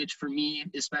Facebook page for me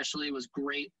especially was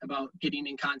great about getting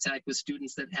in contact with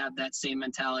students that have that same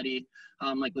mentality,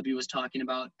 like Libby was talking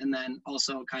about, and then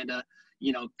also kind of,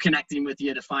 you know, connecting with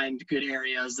you to find good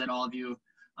areas that all of you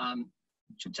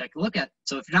should take a look at.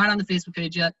 So if you're not on the Facebook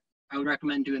page yet, I would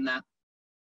recommend doing that.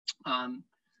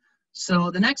 So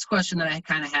the next question that I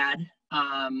kind of had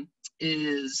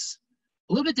is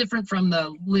a little bit different from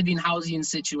the living housing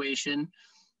situation,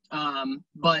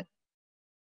 but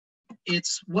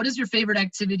it's, what is your favorite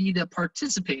activity to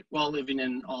participate while living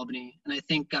in Albany? And I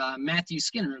think Matthew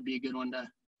Skinner would be a good one to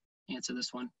answer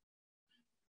this one.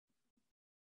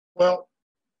 Well,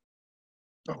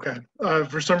 okay.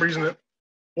 For some reason, it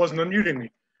wasn't unmuting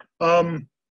me.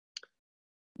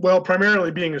 Well,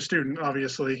 primarily being a student,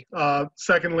 obviously.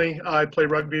 Secondly, I play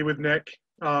rugby with Nick,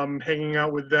 hanging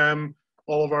out with them,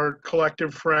 all of our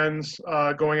collective friends,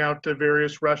 going out to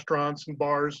various restaurants and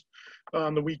bars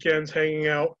on the weekends, hanging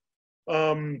out.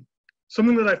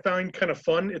 Something that I find kind of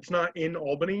fun, it's not in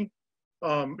Albany,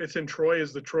 it's in Troy,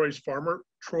 is the Troy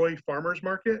Farmers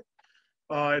Market.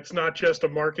 It's not just a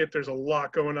market, there's a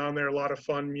lot going on there, a lot of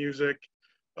fun music,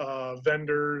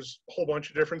 vendors, a whole bunch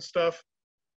of different stuff.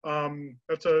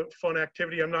 That's a fun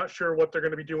activity. I'm not sure what they're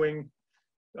going to be doing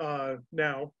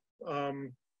now.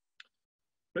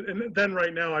 But then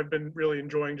right now I've been really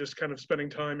enjoying just kind of spending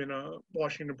time in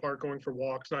Washington Park, going for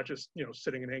walks, not just, you know,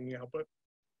 sitting and hanging out, but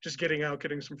just getting out,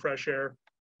 getting some fresh air.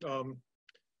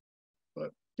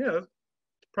 But yeah, that's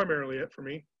primarily it for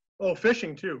me. Oh,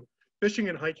 fishing too. Fishing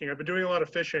and hiking. I've been doing a lot of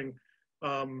fishing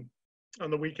on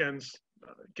the weekends,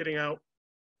 getting out.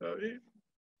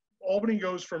 Albany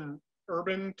goes from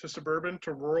urban to suburban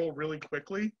to rural really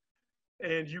quickly,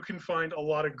 and you can find a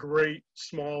lot of great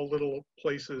small little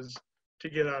places to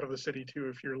get out of the city too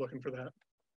if you're looking for that.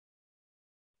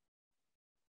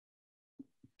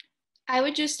 I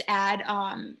would just add,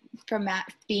 from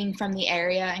Matt being from the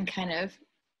area and kind of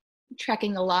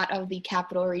trekking a lot of the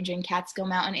Capital Region, Catskill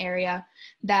Mountain area,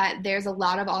 that there's a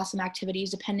lot of awesome activities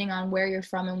depending on where you're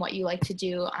from and what you like to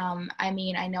do. I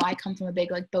mean, I know I come from a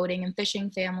big like boating and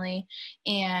fishing family,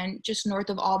 and just north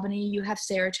of Albany, you have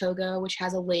Saratoga, which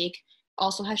has a lake,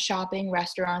 also has shopping,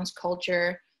 restaurants,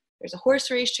 culture. There's a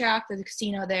horse race track, there's a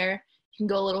casino there. You can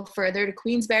go a little further to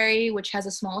Queensbury, which has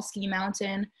a small ski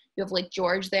mountain. You have Lake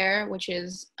George there, which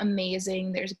is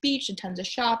amazing. There's a beach and tons of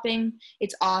shopping.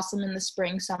 It's awesome in the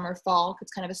spring, summer, fall.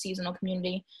 It's kind of a seasonal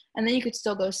community. And then you could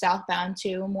still go southbound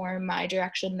too, more in my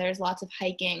direction. There's lots of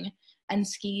hiking and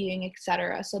skiing,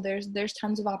 etc. So there's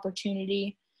tons of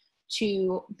opportunity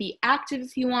to be active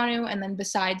if you want to. And then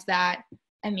besides that,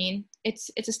 I mean, it's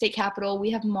a state capital.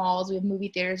 We have malls, we have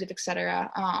movie theaters,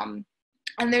 etc.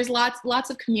 And there's lots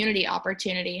of community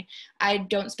opportunity. I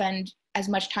don't spend as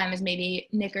much time as maybe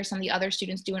Nick or some of the other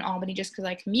students do in Albany just because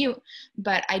I commute,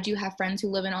 but I do have friends who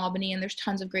live in Albany, and there's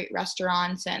tons of great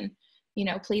restaurants and, you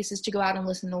know, places to go out and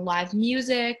listen to live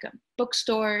music,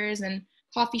 bookstores and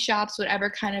coffee shops, whatever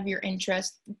kind of your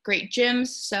interest, great gyms.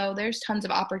 So there's tons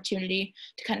of opportunity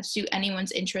to kind of suit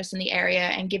anyone's interest in the area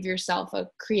and give yourself a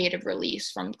creative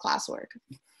release from classwork.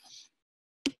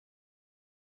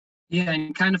 Yeah,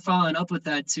 and kind of following up with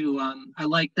that too, I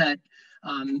like that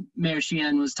Mayor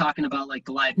Sheehan was talking about like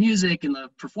the live music and the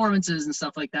performances and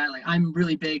stuff like that. Like I'm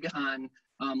really big on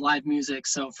live music.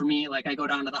 So for me, like I go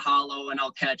down to the Hollow and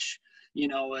I'll catch, you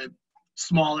know, a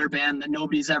smaller band that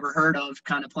nobody's ever heard of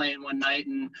kind of playing one night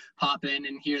and pop in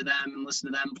and hear them and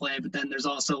listen to them play. But then there's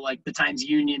also like the Times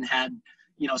Union had,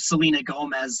 you know, Selena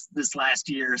Gomez this last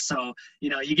year. So, you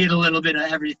know, you get a little bit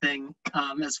of everything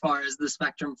as far as the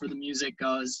spectrum for the music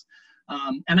goes.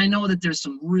 And I know that there's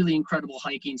some really incredible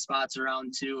hiking spots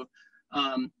around too.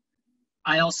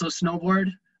 I also snowboard.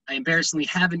 I embarrassingly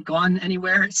haven't gone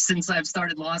anywhere since I've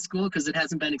started law school because it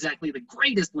hasn't been exactly the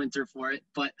greatest winter for it,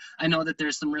 but I know that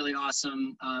there's some really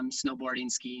awesome snowboarding,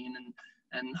 skiing,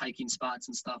 and hiking spots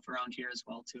and stuff around here as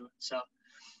well too. So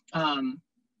kind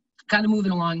of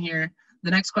moving along here.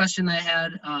 The next question I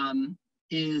had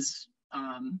is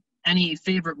any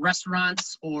favorite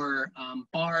restaurants or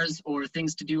bars or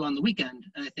things to do on the weekend?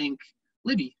 And I think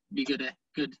Libby would be a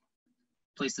good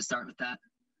place to start with that.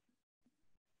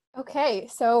 Okay,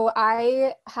 so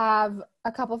I have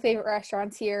a couple favorite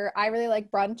restaurants here. I really like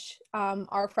brunch.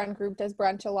 Our friend group does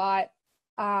brunch a lot.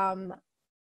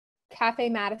 Cafe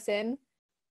Madison,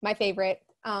 my favorite.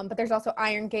 But there's also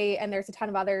Iron Gate, and there's a ton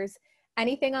of others.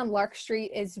 Anything on Lark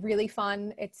Street is really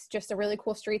fun. It's just a really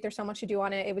cool street. There's so much to do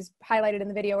on it. It was highlighted in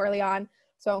the video early on,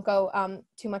 so I won't go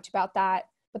too much about that.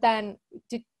 But then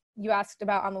you asked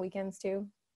about on the weekends too?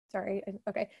 Sorry.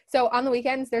 Okay. So on the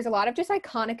weekends, there's a lot of just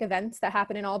iconic events that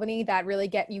happen in Albany that really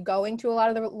get you going to a lot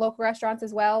of the local restaurants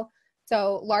as well.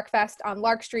 So Lark Fest on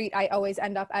Lark Street, I always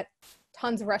end up at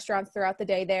tons of restaurants throughout the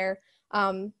day there.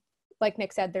 Like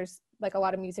Nick said, there's like a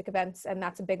lot of music events, and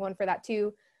that's a big one for that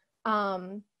too.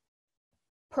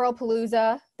 Pearl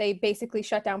Palooza, they basically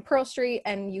shut down Pearl Street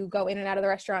and you go in and out of the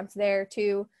restaurants there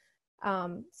too.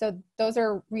 So those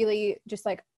are really just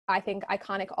like, I think,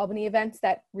 iconic Albany events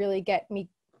that really get me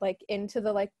like into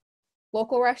the like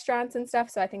local restaurants and stuff.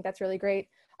 So I think that's really great.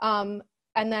 And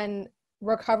then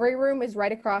Recovery Room is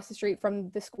right across the street from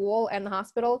the school and the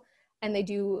hospital. And they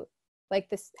do like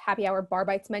this happy hour bar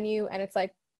bites menu, and it's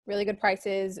like really good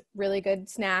prices, really good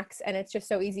snacks. And it's just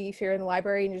so easy if you're in the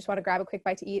library and you just want to grab a quick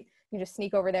bite to eat, you just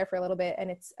sneak over there for a little bit, and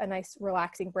it's a nice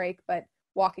relaxing break, but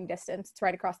walking distance. It's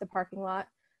right across the parking lot.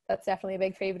 That's definitely a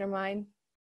big favorite of mine.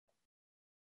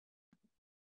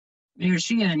 Mayor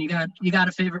Sheehan, you got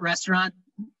a favorite restaurant?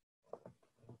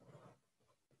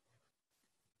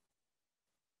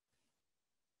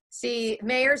 See,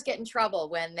 mayors get in trouble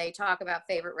when they talk about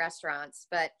favorite restaurants,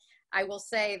 but I will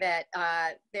say that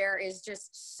there is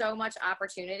just so much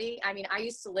opportunity. I mean, I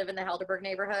used to live in the Helderberg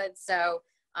neighborhood, so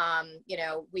you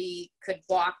know, we could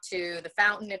walk to the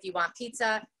Fountain if you want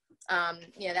pizza.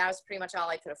 You know, that was pretty much all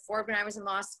I could afford when I was in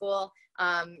law school.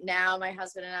 Now my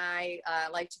husband and I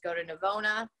like to go to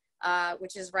Navona,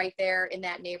 which is right there in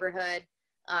that neighborhood.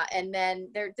 And then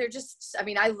they're just, I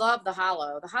mean, I love the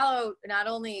Hollow. The Hollow not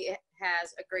only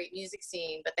has a great music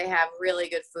scene, but they have really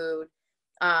good food.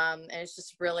 And it's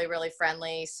just really, really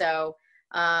friendly. So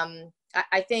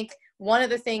I think one of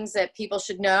the things that people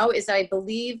should know is that I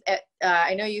believe,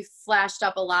 I know you flashed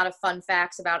up a lot of fun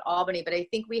facts about Albany, but I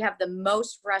think we have the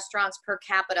most restaurants per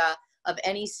capita of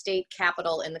any state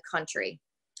capital in the country.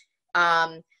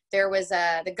 There was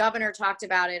the governor talked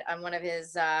about it on one of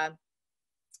his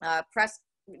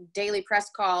daily press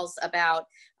calls about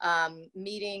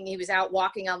meeting. He was out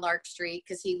walking on Lark Street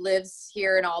because he lives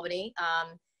here in Albany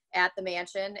at the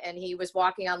mansion, and he was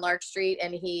walking on Lark Street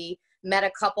and he met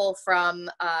a couple from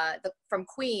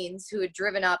Queens who had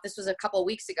driven up. This was a couple of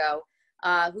weeks ago,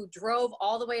 who drove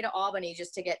all the way to Albany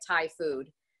just to get Thai food.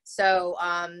 So,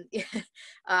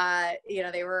 you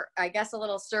know, they were, I guess, a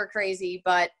little stir crazy,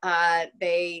 but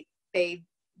they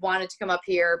wanted to come up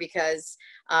here because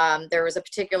there was a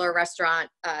particular restaurant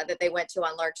that they went to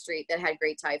on Lark Street that had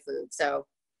great Thai food. So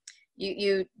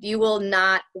you will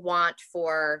not want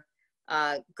for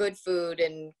good food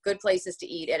and good places to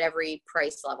eat at every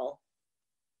price level.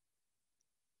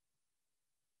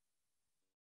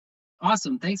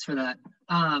 Awesome, thanks for that.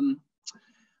 I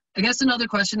guess another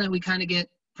question that we kind of get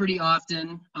pretty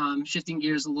often, shifting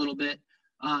gears a little bit,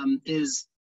 is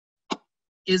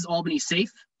Albany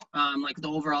safe? Like the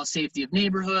overall safety of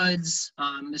neighborhoods,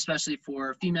 especially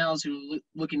for females who are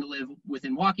looking to live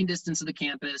within walking distance of the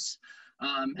campus,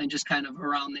 and just kind of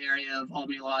around the area of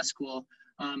Albany Law School.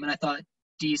 And I thought,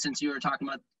 Dee, since you were talking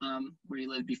about where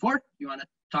you lived before, you want to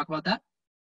talk about that?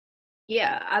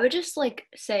 Yeah, I would just like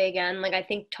say again, like I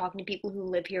think talking to people who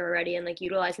live here already and like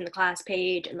utilizing the class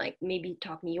page and like maybe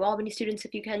talking to you Albany students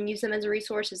if you can use them as a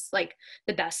resource is like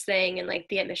the best thing. And like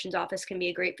the admissions office can be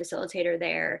a great facilitator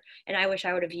there. And I wish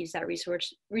I would have used that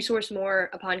resource more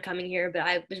upon coming here, but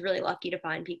I was really lucky to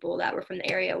find people that were from the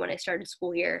area when I started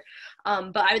school here.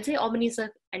 But I would say Albany's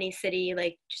like any city,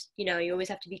 like just, you know, you always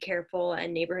have to be careful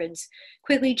and neighborhoods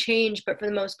quickly change. But for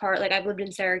the most part, like I've lived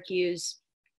in Syracuse,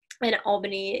 and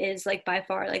Albany is like by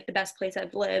far like the best place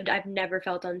I've lived. I've never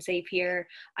felt unsafe here.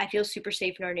 I feel super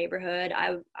safe in our neighborhood.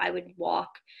 I would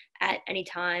walk at any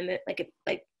time. Like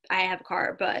I have a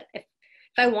car, but if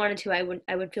I wanted to,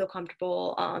 I would feel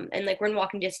comfortable. And like we're in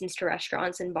walking distance to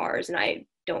restaurants and bars, and I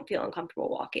don't feel uncomfortable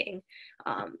walking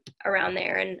around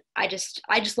there. And I just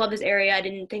love this area. I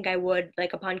didn't think I would,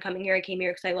 like upon coming here. I came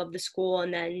here because I loved the school,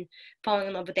 and then falling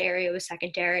in love with the area was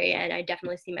secondary. And I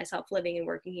definitely see myself living and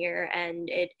working here, and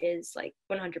it is like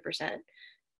 100%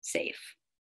 safe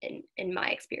in my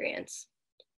experience.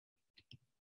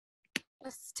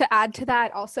 Just to add to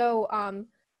that, also,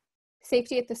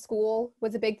 safety at the school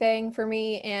was a big thing for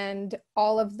me, and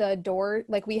all of the doors,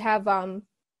 like we have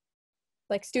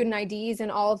like student IDs, and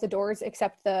all of the doors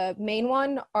except the main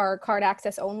one are card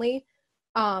access only.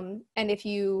 And if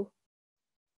you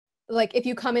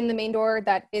come in the main door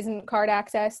that isn't card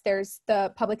access, there's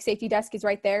the public safety desk is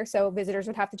right there, so visitors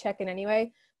would have to check in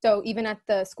anyway. So even at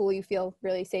the school, you feel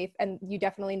really safe, and you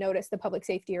definitely notice the public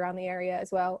safety around the area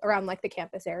as well, around like the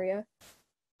campus area.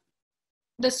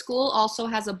 The school also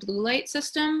has a blue light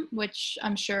system, which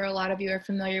I'm sure a lot of you are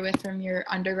familiar with from your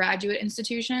undergraduate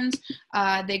institutions.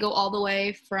 They go all the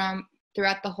way from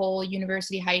throughout the whole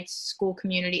University Heights school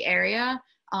community area,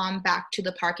 back to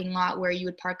the parking lot where you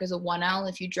would park as a 1L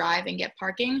if you drive and get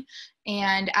parking.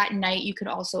 And at night, you could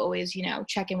also always,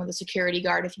 check in with a security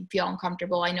guard if you feel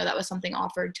uncomfortable. I know that was something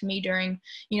offered to me during,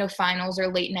 finals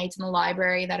or late nights in the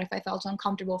library, that if I felt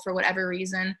uncomfortable for whatever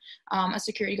reason, a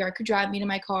security guard could drive me to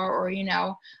my car or,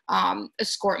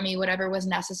 escort me, whatever was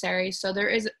necessary. So there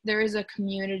is a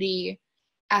community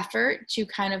effort to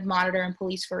kind of monitor and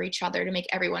police for each other to make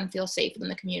everyone feel safe in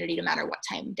the community, no matter what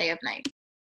time, day of night.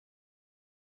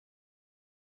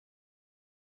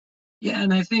 Yeah,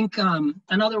 and I think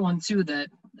another one too that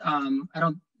I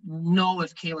don't know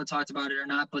if Kayla talked about it or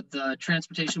not, but the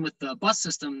transportation with the bus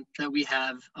system that we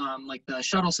have, like the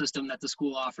shuttle system that the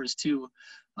school offers too,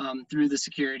 through the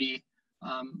security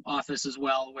office as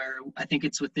well, where I think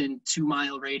it's within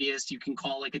 2-mile radius. You can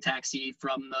call like a taxi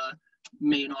from the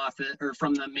main office or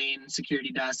from the main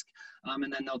security desk,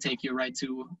 and then they'll take you right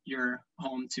to your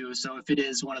home too. So if it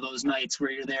is one of those nights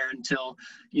where you're there until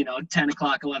 10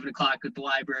 o'clock 11 o'clock with the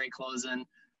library closing,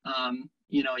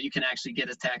 you can actually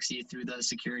get a taxi through the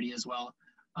security as well.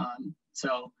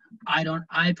 So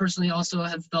I personally also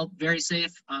have felt very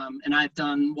safe, and I've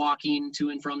done walking to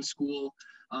and from school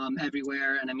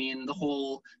everywhere, and I mean the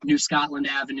whole New Scotland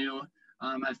Avenue,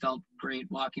 I felt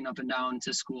great walking up and down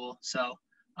to school. So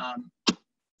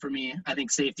for me, I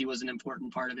think safety was an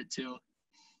important part of it too.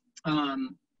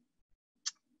 Kind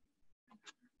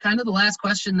of the last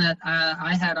question that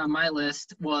I had on my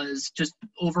list was just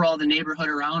overall the neighborhood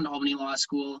around Albany Law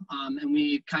School. And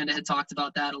we kind of had talked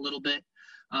about that a little bit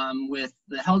with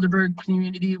the Helderberg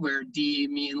community where Dee,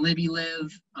 me, and Libby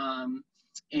live.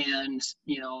 And,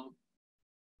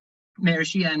 Mayor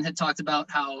Sheehan had talked about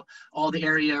how all the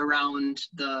area around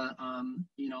the,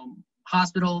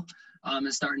 hospital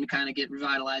is starting to kind of get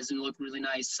revitalized and look really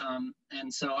nice.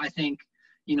 And so I think,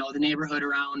 the neighborhood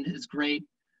around is great.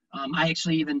 I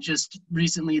actually even just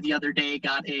recently the other day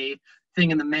got a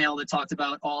thing in the mail that talked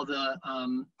about all the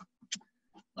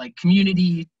like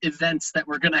community events that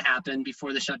were going to happen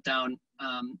before the shutdown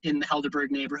in the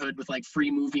Helderberg neighborhood, with like free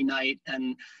movie night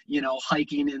and,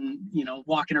 hiking and,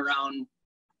 walking around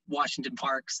Washington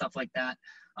Park, stuff like that.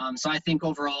 So I think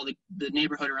overall the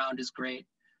neighborhood around is great.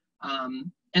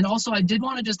 And also I did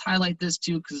want to just highlight this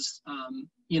too, because,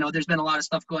 there's been a lot of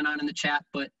stuff going on in the chat,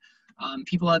 but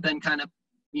people have been kind of,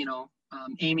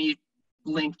 Amy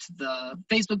linked the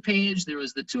Facebook page. There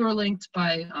was the tour linked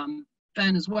by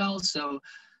Ben as well. So,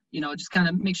 just kind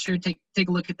of make sure to take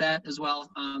a look at that as well.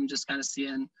 Just kind of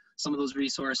seeing some of those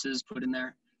resources put in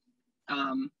there.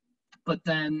 But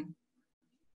then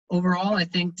overall, I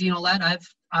think, Dean Olette,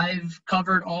 I've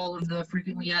covered all of the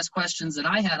frequently asked questions that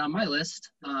I had on my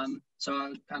list. So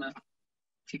I'll kind of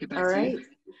kick it back to you.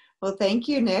 Well, thank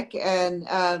you, Nick. And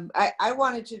I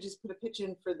wanted to just put a pitch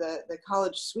in for the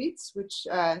college suites, which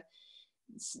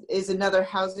is another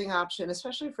housing option,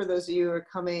 especially for those of you who are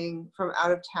coming from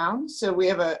out of town. So we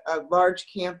have a large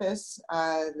campus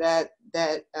that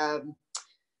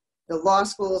the law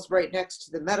school is right next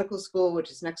to the medical school,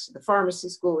 which is next to the pharmacy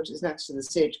school, which is next to the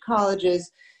Sage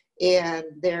colleges. And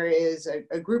there is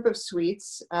a group of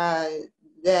suites that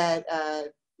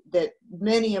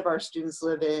many of our students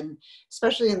live in,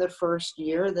 especially in the first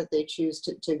year that they choose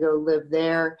to go live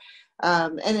there.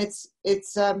 And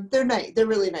they're nice. They're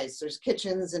really nice. There's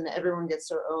kitchens and everyone gets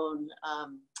their own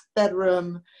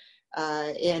bedroom.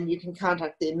 And you can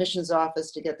contact the admissions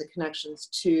office to get the connections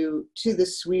to the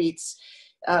suites.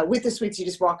 With the suites, you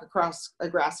just walk across a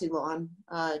grassy lawn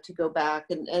to go back.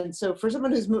 And so for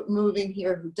someone who's moving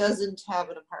here who doesn't have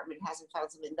an apartment, hasn't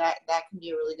found something, that can be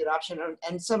a really good option.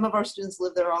 And some of our students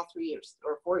live there all 3 years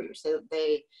or 4 years.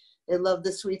 They love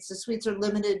the suites. The suites are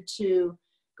limited to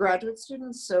graduate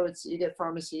students. So you get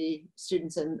pharmacy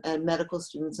students and medical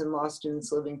students and law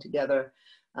students living together.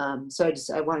 So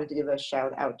I wanted to give a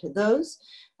shout out to those.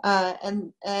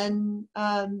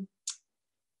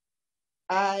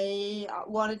 I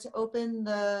wanted to open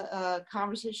the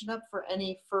conversation up for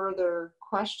any further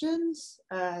questions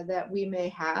that we may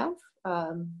have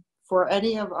for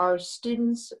any of our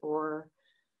students or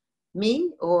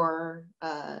me or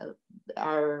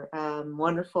our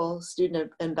wonderful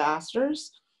student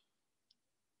ambassadors.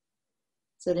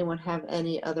 Does anyone have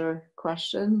any other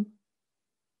question?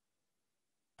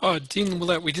 Dean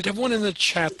Willett, we did have one in the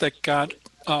chat that got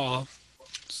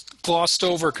glossed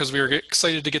over because we were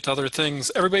excited to get to other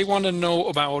things. Everybody wanted to know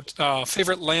about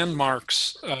favorite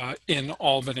landmarks in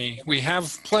Albany. We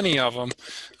have plenty of them.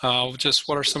 Just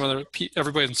what are some of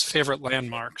everybody's favorite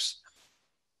landmarks?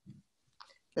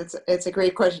 It's a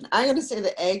great question. I'm going to say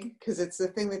the egg because it's the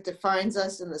thing that defines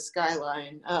us in the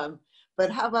skyline.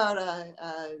 But how about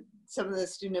some of the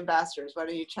student ambassadors? Why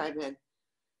don't you chime in?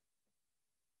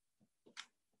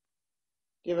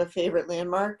 Do you have a favorite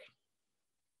landmark?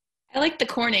 I like the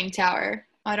Corning Tower.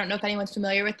 I don't know if anyone's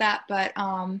familiar with that, but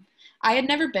I had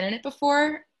never been in it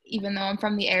before, even though I'm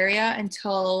from the area,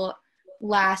 until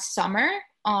last summer.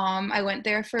 I went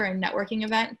there for a networking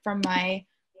event from my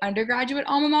undergraduate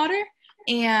alma mater,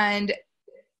 and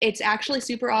it's actually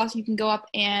super awesome. You can go up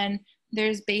and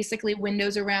there's basically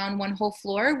windows around one whole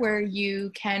floor where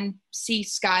you can see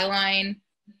skyline.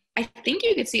 I think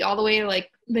you could see all the way to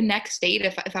like the next state.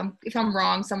 If I'm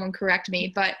wrong, someone correct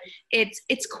me, but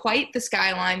it's quite the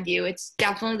skyline view. It's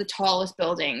definitely the tallest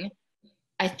building,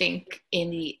 I think, in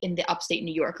the upstate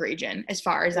New York region, as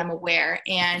far as I'm aware.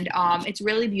 And it's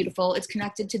really beautiful. It's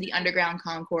connected to the underground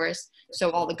concourse,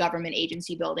 so all the government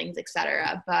agency buildings,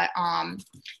 etc. But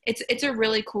it's a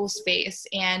really cool space,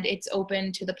 and it's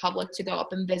open to the public to go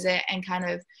up and visit and kind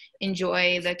of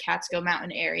enjoy the Catskill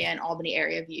Mountain area and Albany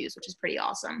area views, which is pretty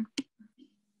awesome.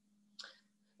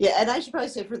 Yeah, and I should probably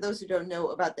say, for those who don't know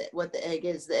about what the egg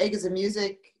is a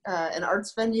music and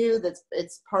arts venue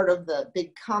it's part of the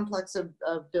big complex of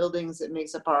buildings that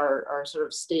makes up our sort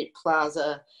of state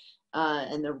plaza,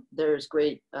 and there's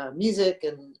great music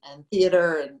and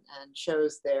theater and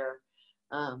shows there,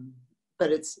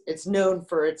 but it's known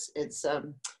for its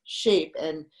shape,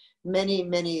 and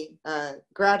many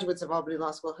graduates of Albany Law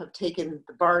School have taken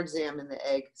the bar exam in the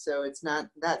egg, so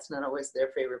that's not always their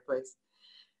favorite place.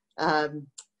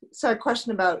 So a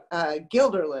question about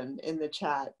Guilderland in the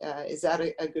chat. Is that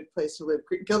a good place to live?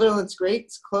 Guilderland's great.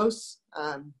 It's close.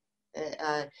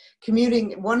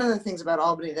 Commuting, one of the things about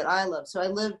Albany that I love, so I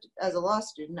lived as a law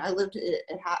student, I lived, it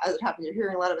happened, you're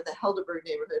hearing a lot about the Helderberg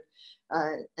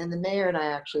neighborhood, and the mayor and I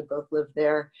actually both lived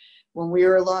there when we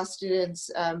were law students.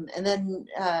 And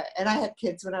I had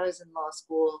kids when I was in law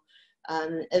school,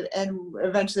 and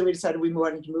eventually we decided we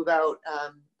wanted to move out.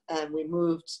 And we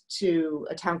moved to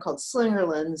a town called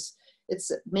Slingerlands.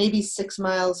 It's maybe 6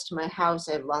 miles to my house.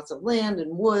 I have lots of land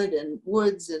and wood and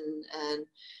woods, and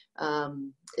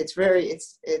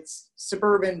it's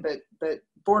suburban, but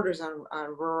borders on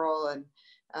rural. And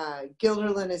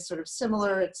Guilderland is sort of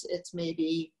similar. It's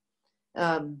maybe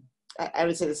I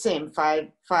would say the same, 5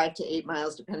 to 8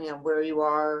 miles depending on where you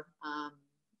are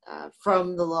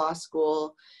from the law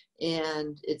school,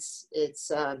 and it's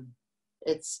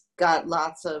got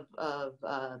lots of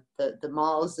the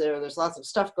malls there. There's lots of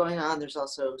stuff going on. There's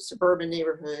also suburban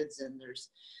neighborhoods, and there's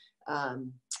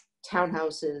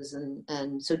townhouses,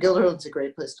 and so Guilderland's a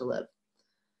great place to live.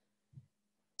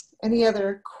 Any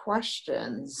other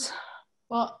questions?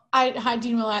 Well, hi,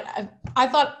 Dean Millett. I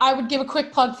thought I would give a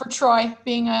quick plug for Troy,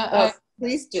 being a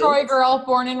Troy girl,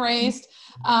 born and raised.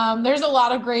 There's a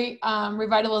lot of great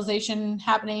revitalization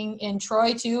happening in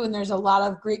Troy too, and there's a lot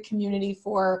of great community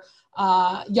for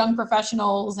young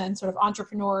professionals and sort of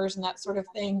entrepreneurs and that sort of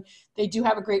thing. They do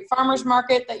have a great farmers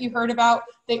market that you heard about.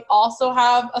 They also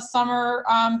have a summer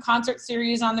concert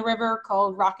series on the river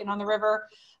called Rockin' on the River,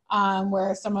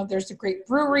 where there's great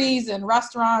breweries and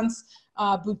restaurants,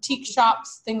 boutique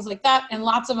shops, things like that, and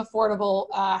lots of affordable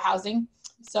housing.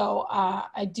 So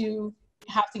I do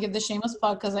have to give the shameless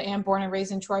plug because I am born and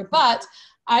raised in Troy, but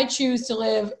I choose to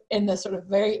live in the sort of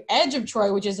very edge of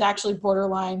Troy, which is actually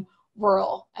borderline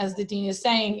rural. As the dean is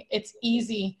saying, it's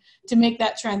easy to make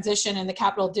that transition in the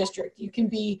Capital District. You can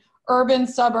be urban,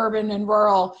 suburban, and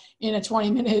rural in a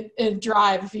 20-minute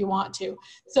drive if you want to.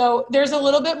 So there's a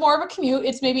little bit more of a commute.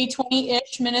 It's maybe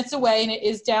 20-ish minutes away, and it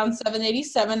is down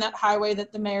 787, that highway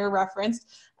that the mayor referenced.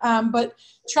 But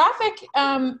traffic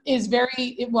is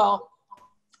very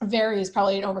is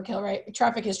probably an overkill, right?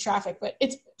 Traffic is traffic, but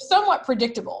it's somewhat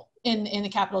predictable in the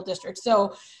Capital District.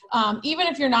 So even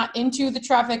if you're not into the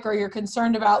traffic or you're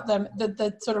concerned about them,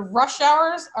 the sort of rush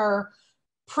hours are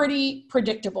pretty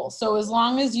predictable. So as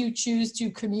long as you choose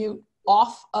to commute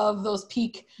off of those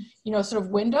peak, sort of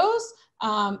windows,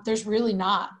 there's really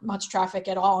not much traffic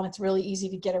at all, and it's really easy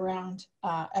to get around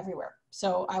everywhere.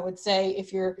 So I would say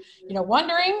if you're,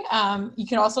 wondering, you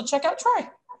can also check out Troy.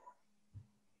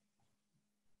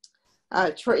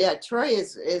 Troy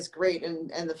is great,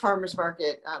 and the farmers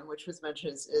market, which was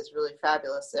mentioned, is really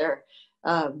fabulous there.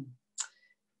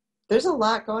 There's a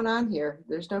lot going on here.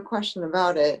 There's no question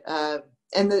about it.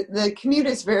 And the commute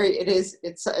is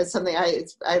it's something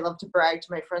I love to brag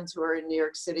to my friends who are in New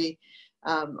York City.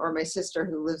 or my sister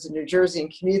who lives in New Jersey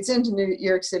and commutes into New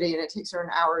York City, and it takes her an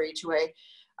hour each way.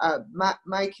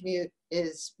 My commute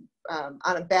is on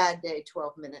a bad day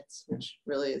 12 minutes, which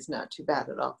really is not too bad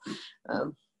at all.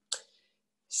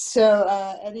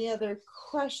 So any other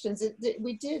questions?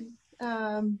 We did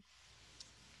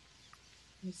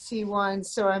see one.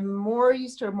 So I'm more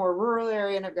used to a more rural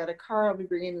area, and I've got a car I'll be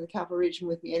bringing to the capital region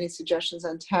with me. Any suggestions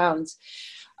on towns?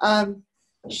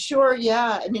 Sure,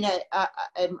 yeah. I mean,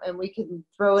 and we can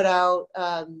throw it out.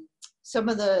 Some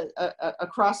of the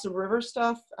across the river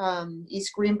stuff,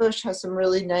 East Greenbush has some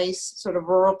really nice sort of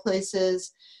rural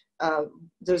places.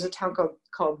 There's a town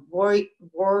called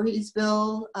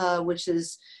Voorheesville, which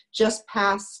is just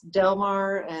past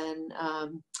Delmar and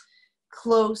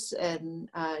close and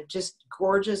just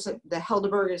gorgeous. The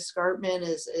Helderberg Escarpment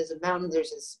is a mountain.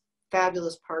 There's this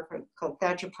fabulous park called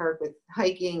Thatcher Park with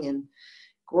hiking and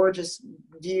gorgeous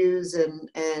views, and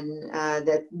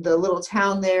that the little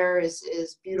town there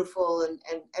is beautiful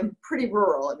and pretty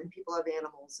rural. I mean, people have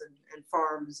animals and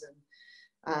farms,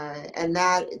 and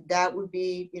that would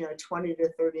be, 20 to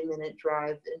 30 minute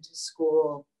drive into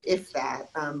school, if that.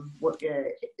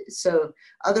 So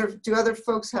do other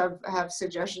folks have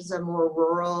suggestions on more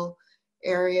rural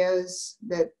areas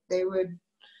that they would?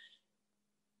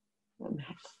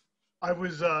 I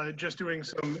was just doing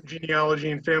some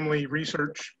genealogy and family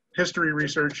research, history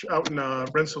research out in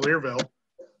Rensselaerville.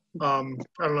 I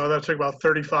don't know, that took about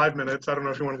 35 minutes. I don't know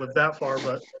if you want to live that far,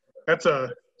 but that's a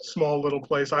small little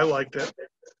place. I liked it.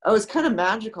 Oh, it's kind of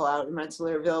magical out in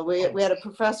Rensselaerville. We had a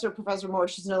Professor Moore.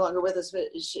 She's no longer with us, but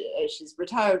she's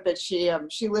retired, but she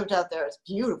lived out there. It's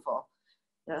beautiful.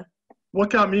 Yeah. What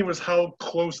got me was how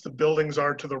close the buildings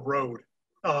are to the road.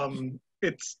 I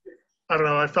don't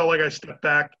know, I felt like I stepped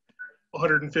back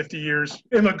 150 years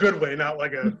in a good way, not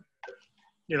like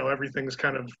everything's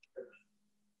kind of,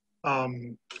 how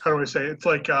do I say it? It's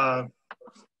like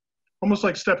almost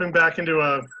like stepping back into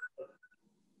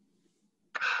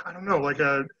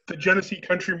the Genesee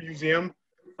Country Museum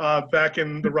back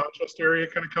in the Rochester area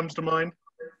kind of comes to mind.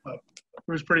 But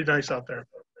it was pretty nice out there.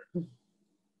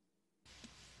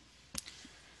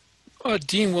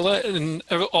 Dean Willett and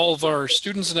all of our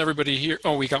students and everybody here.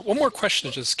 Oh, we got one more question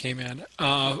that just came in.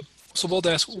 So we'll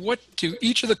ask, what do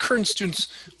each of the current students,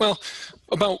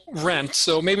 about rent,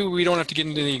 so maybe we don't have to get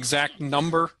into the exact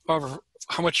number of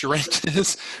how much your rent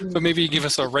is, but maybe give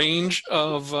us a range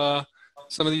of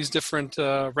some of these different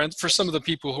rents for some of the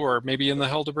people who are maybe in the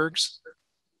Helderbergs.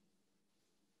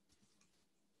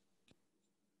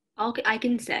 I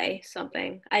can say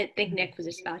something. I think Nick was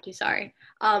just about to, sorry.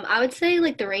 I would say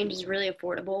the range is really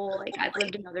affordable. I've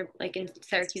lived in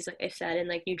Syracuse, like I said, and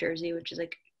New Jersey, which is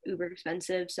uber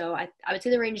expensive. So I would say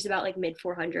the range is about mid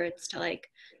 400s to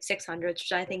 600s,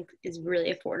 which I think is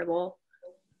really affordable.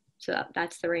 So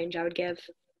that's the range I would give.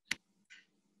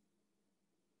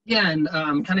 Yeah, and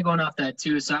kind of going off that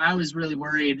too. So I was really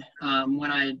worried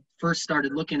when I first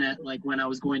started looking at when I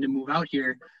was going to move out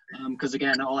here, because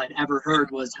again, all I'd ever heard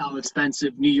was how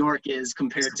expensive New York is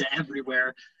compared to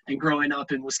everywhere. And growing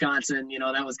up in Wisconsin,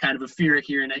 that was kind of a fear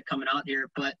hearing it coming out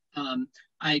here. But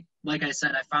like I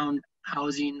said, I found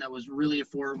housing that was really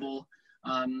affordable,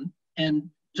 and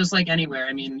just like anywhere,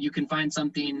 I mean, you can find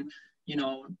something,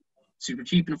 super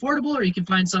cheap and affordable, or you can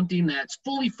find something that's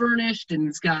fully furnished and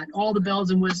it's got all the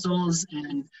bells and whistles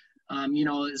and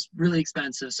is really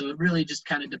expensive. So it really just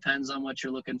kind of depends on what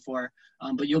you're looking for,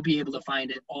 but you'll be able to find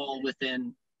it all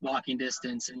within walking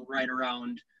distance and right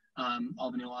around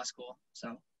Albany Law School.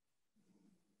 So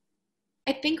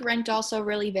I think rent also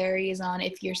really varies on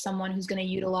if you're someone who's going to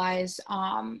utilize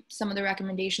some of the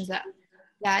recommendations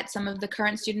that some of the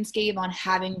current students gave on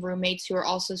having roommates who are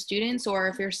also students, or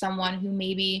if you're someone who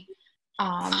maybe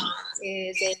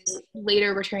is a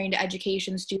later returning to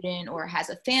education student or has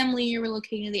a family, you're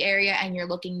relocating to the area and you're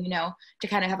looking, to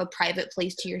kind of have a private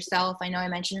place to yourself. I know I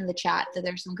mentioned in the chat that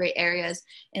there's some great areas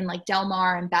in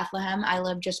Delmar and Bethlehem. I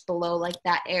live just below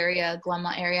that area,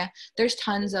 Glenmont area. There's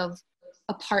tons of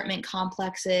apartment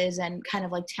complexes and kind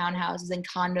of townhouses and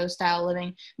condo style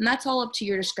living. And that's all up to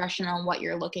your discretion on what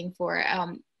you're looking for.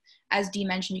 As Dee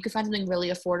mentioned, you can find something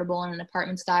really affordable in an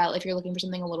apartment style. If you're looking for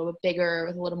something a little bit bigger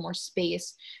with a little more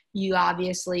space, you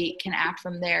obviously can act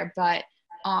from there. But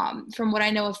from what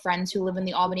I know of friends who live in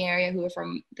the Albany area who are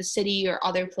from the city or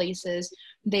other places,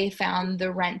 they found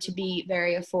the rent to be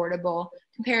very affordable.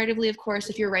 Comparatively, of course,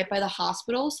 if you're right by the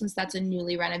hospital, since that's a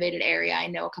newly renovated area, I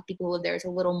know a couple people who live there, it's a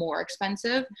little more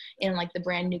expensive in the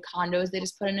brand new condos they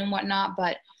just put in and whatnot.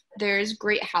 But there's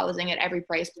great housing at every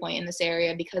price point in this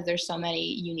area because there's so many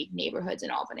unique neighborhoods in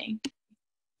Albany.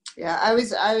 Yeah, I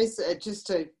was just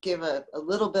to give a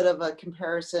little bit of a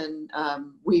comparison.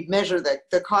 We measure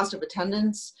the cost of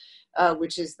attendance,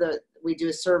 which is we do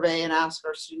a survey and ask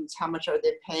our students how much are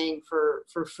they paying for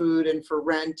food and for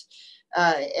rent,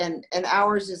 and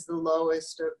ours is the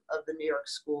lowest of the New York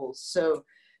schools. So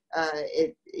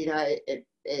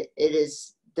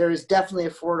there is definitely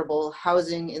affordable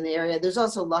housing in the area. There's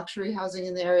also luxury housing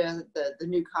in the area. The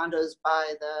new condos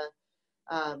by the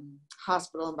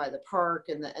hospital and by the park,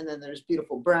 and then there's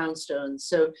beautiful brownstones.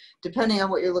 So depending on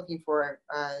what you're looking for,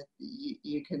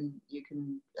 you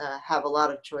can have a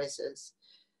lot of choices.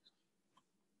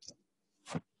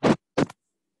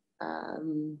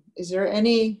 Is there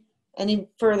any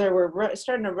further? We're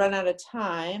starting to run out of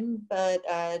time, but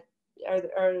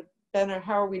Ben,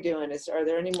 how are we doing? Are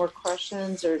there any more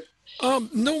questions or?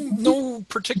 No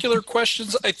particular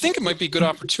questions. I think it might be a good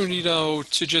opportunity, though,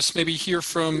 to just maybe hear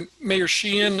from Mayor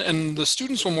Sheehan and the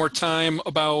students one more time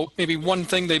about maybe one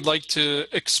thing they'd like to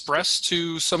express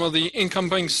to some of the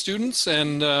incoming students.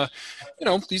 And,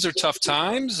 these are tough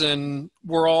times, and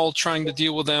we're all trying to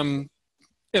deal with them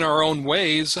in our own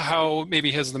ways. How maybe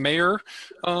has the mayor,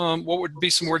 what would be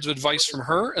some words of advice from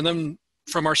her? And then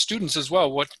from our students as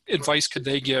well, what advice could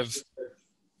they give?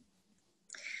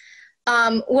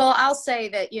 Well, I'll say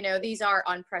that, these are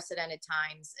unprecedented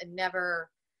times, and never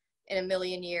in a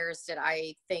million years did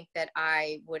I think that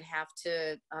I would have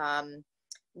to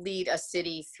lead a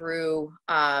city through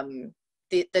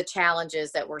the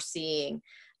challenges that we're seeing.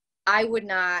 I would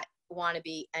not want to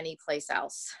be anyplace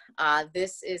else.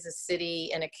 This is a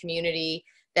city and a community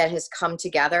that has come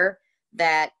together,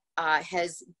 that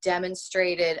has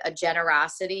demonstrated a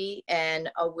generosity and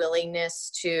a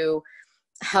willingness to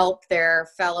help their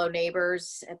fellow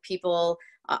neighbors, people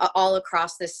all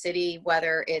across the city,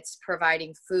 whether it's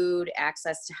providing food,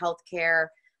 access to healthcare,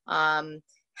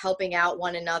 helping out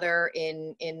one another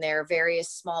in their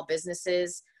various small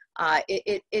businesses.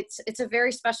 It's a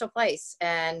very special place.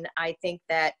 And I think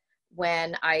that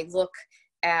when I look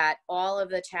at all of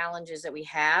the challenges that we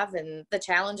have and the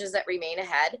challenges that remain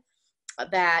ahead,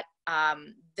 that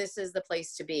this is the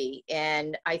place to be.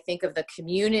 And I think of the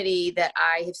community that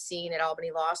I have seen at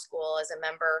Albany Law School as a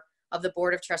member of the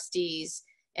Board of Trustees,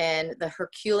 and the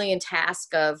Herculean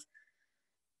task of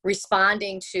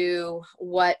responding to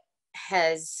what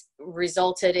has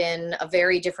resulted in a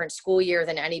very different school year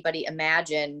than anybody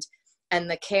imagined,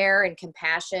 and the care and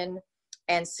compassion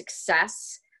and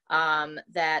success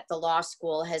that the law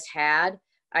school has had,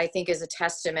 I think is a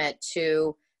testament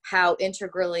to how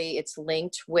integrally it's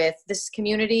linked with this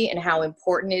community, and how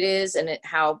important it is, and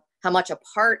how much a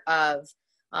part of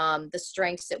the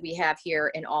strengths that we have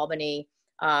here in Albany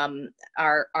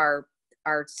are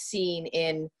seen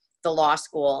in the law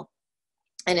school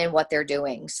and in what they're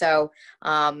doing. So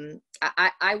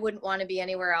I wouldn't want to be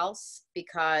anywhere else,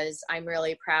 because I'm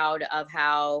really proud of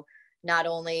how not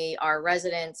only our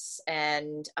residents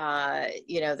and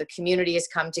the community has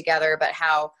come together, but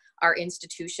how our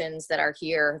institutions that are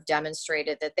here have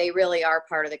demonstrated that they really are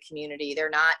part of the community. They're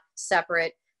not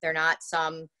separate. They're not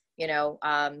some,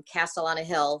 castle on a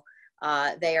hill.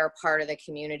 They are part of the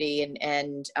community,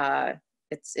 and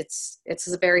it's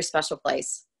a very special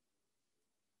place.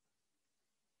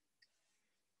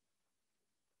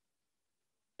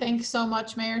 Thanks so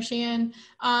much, Mayor Sheehan.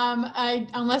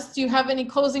 Unless you have any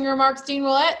closing remarks, Dean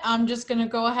Willett, I'm just going to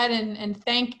go ahead and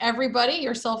thank everybody,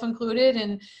 yourself included,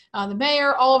 and the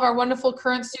mayor, all of our wonderful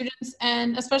current students,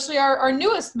 and especially our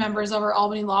newest members of our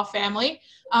Albany Law family.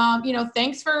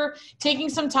 Thanks for taking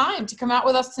some time to come out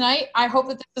with us tonight. I hope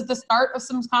that this is the start of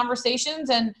some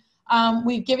conversations, and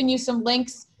we've given you some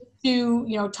links to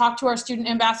talk to our student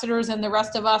ambassadors and the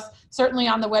rest of us, certainly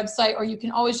on the website, or you can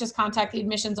always just contact the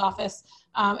admissions office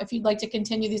if you'd like to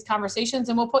continue these conversations,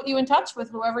 and we'll put you in touch with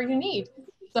whoever you need.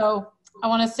 So I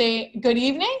want to say good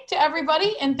evening to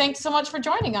everybody, and thanks so much for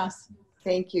joining us.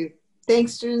 Thank you.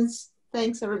 Thanks, students.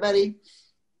 Thanks, everybody.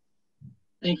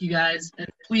 Thank you, guys. And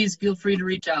please feel free to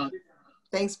reach out.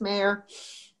 Thanks, Mayor.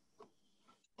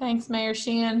 Thanks, Mayor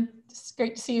Sheehan. It's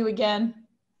great to see you again.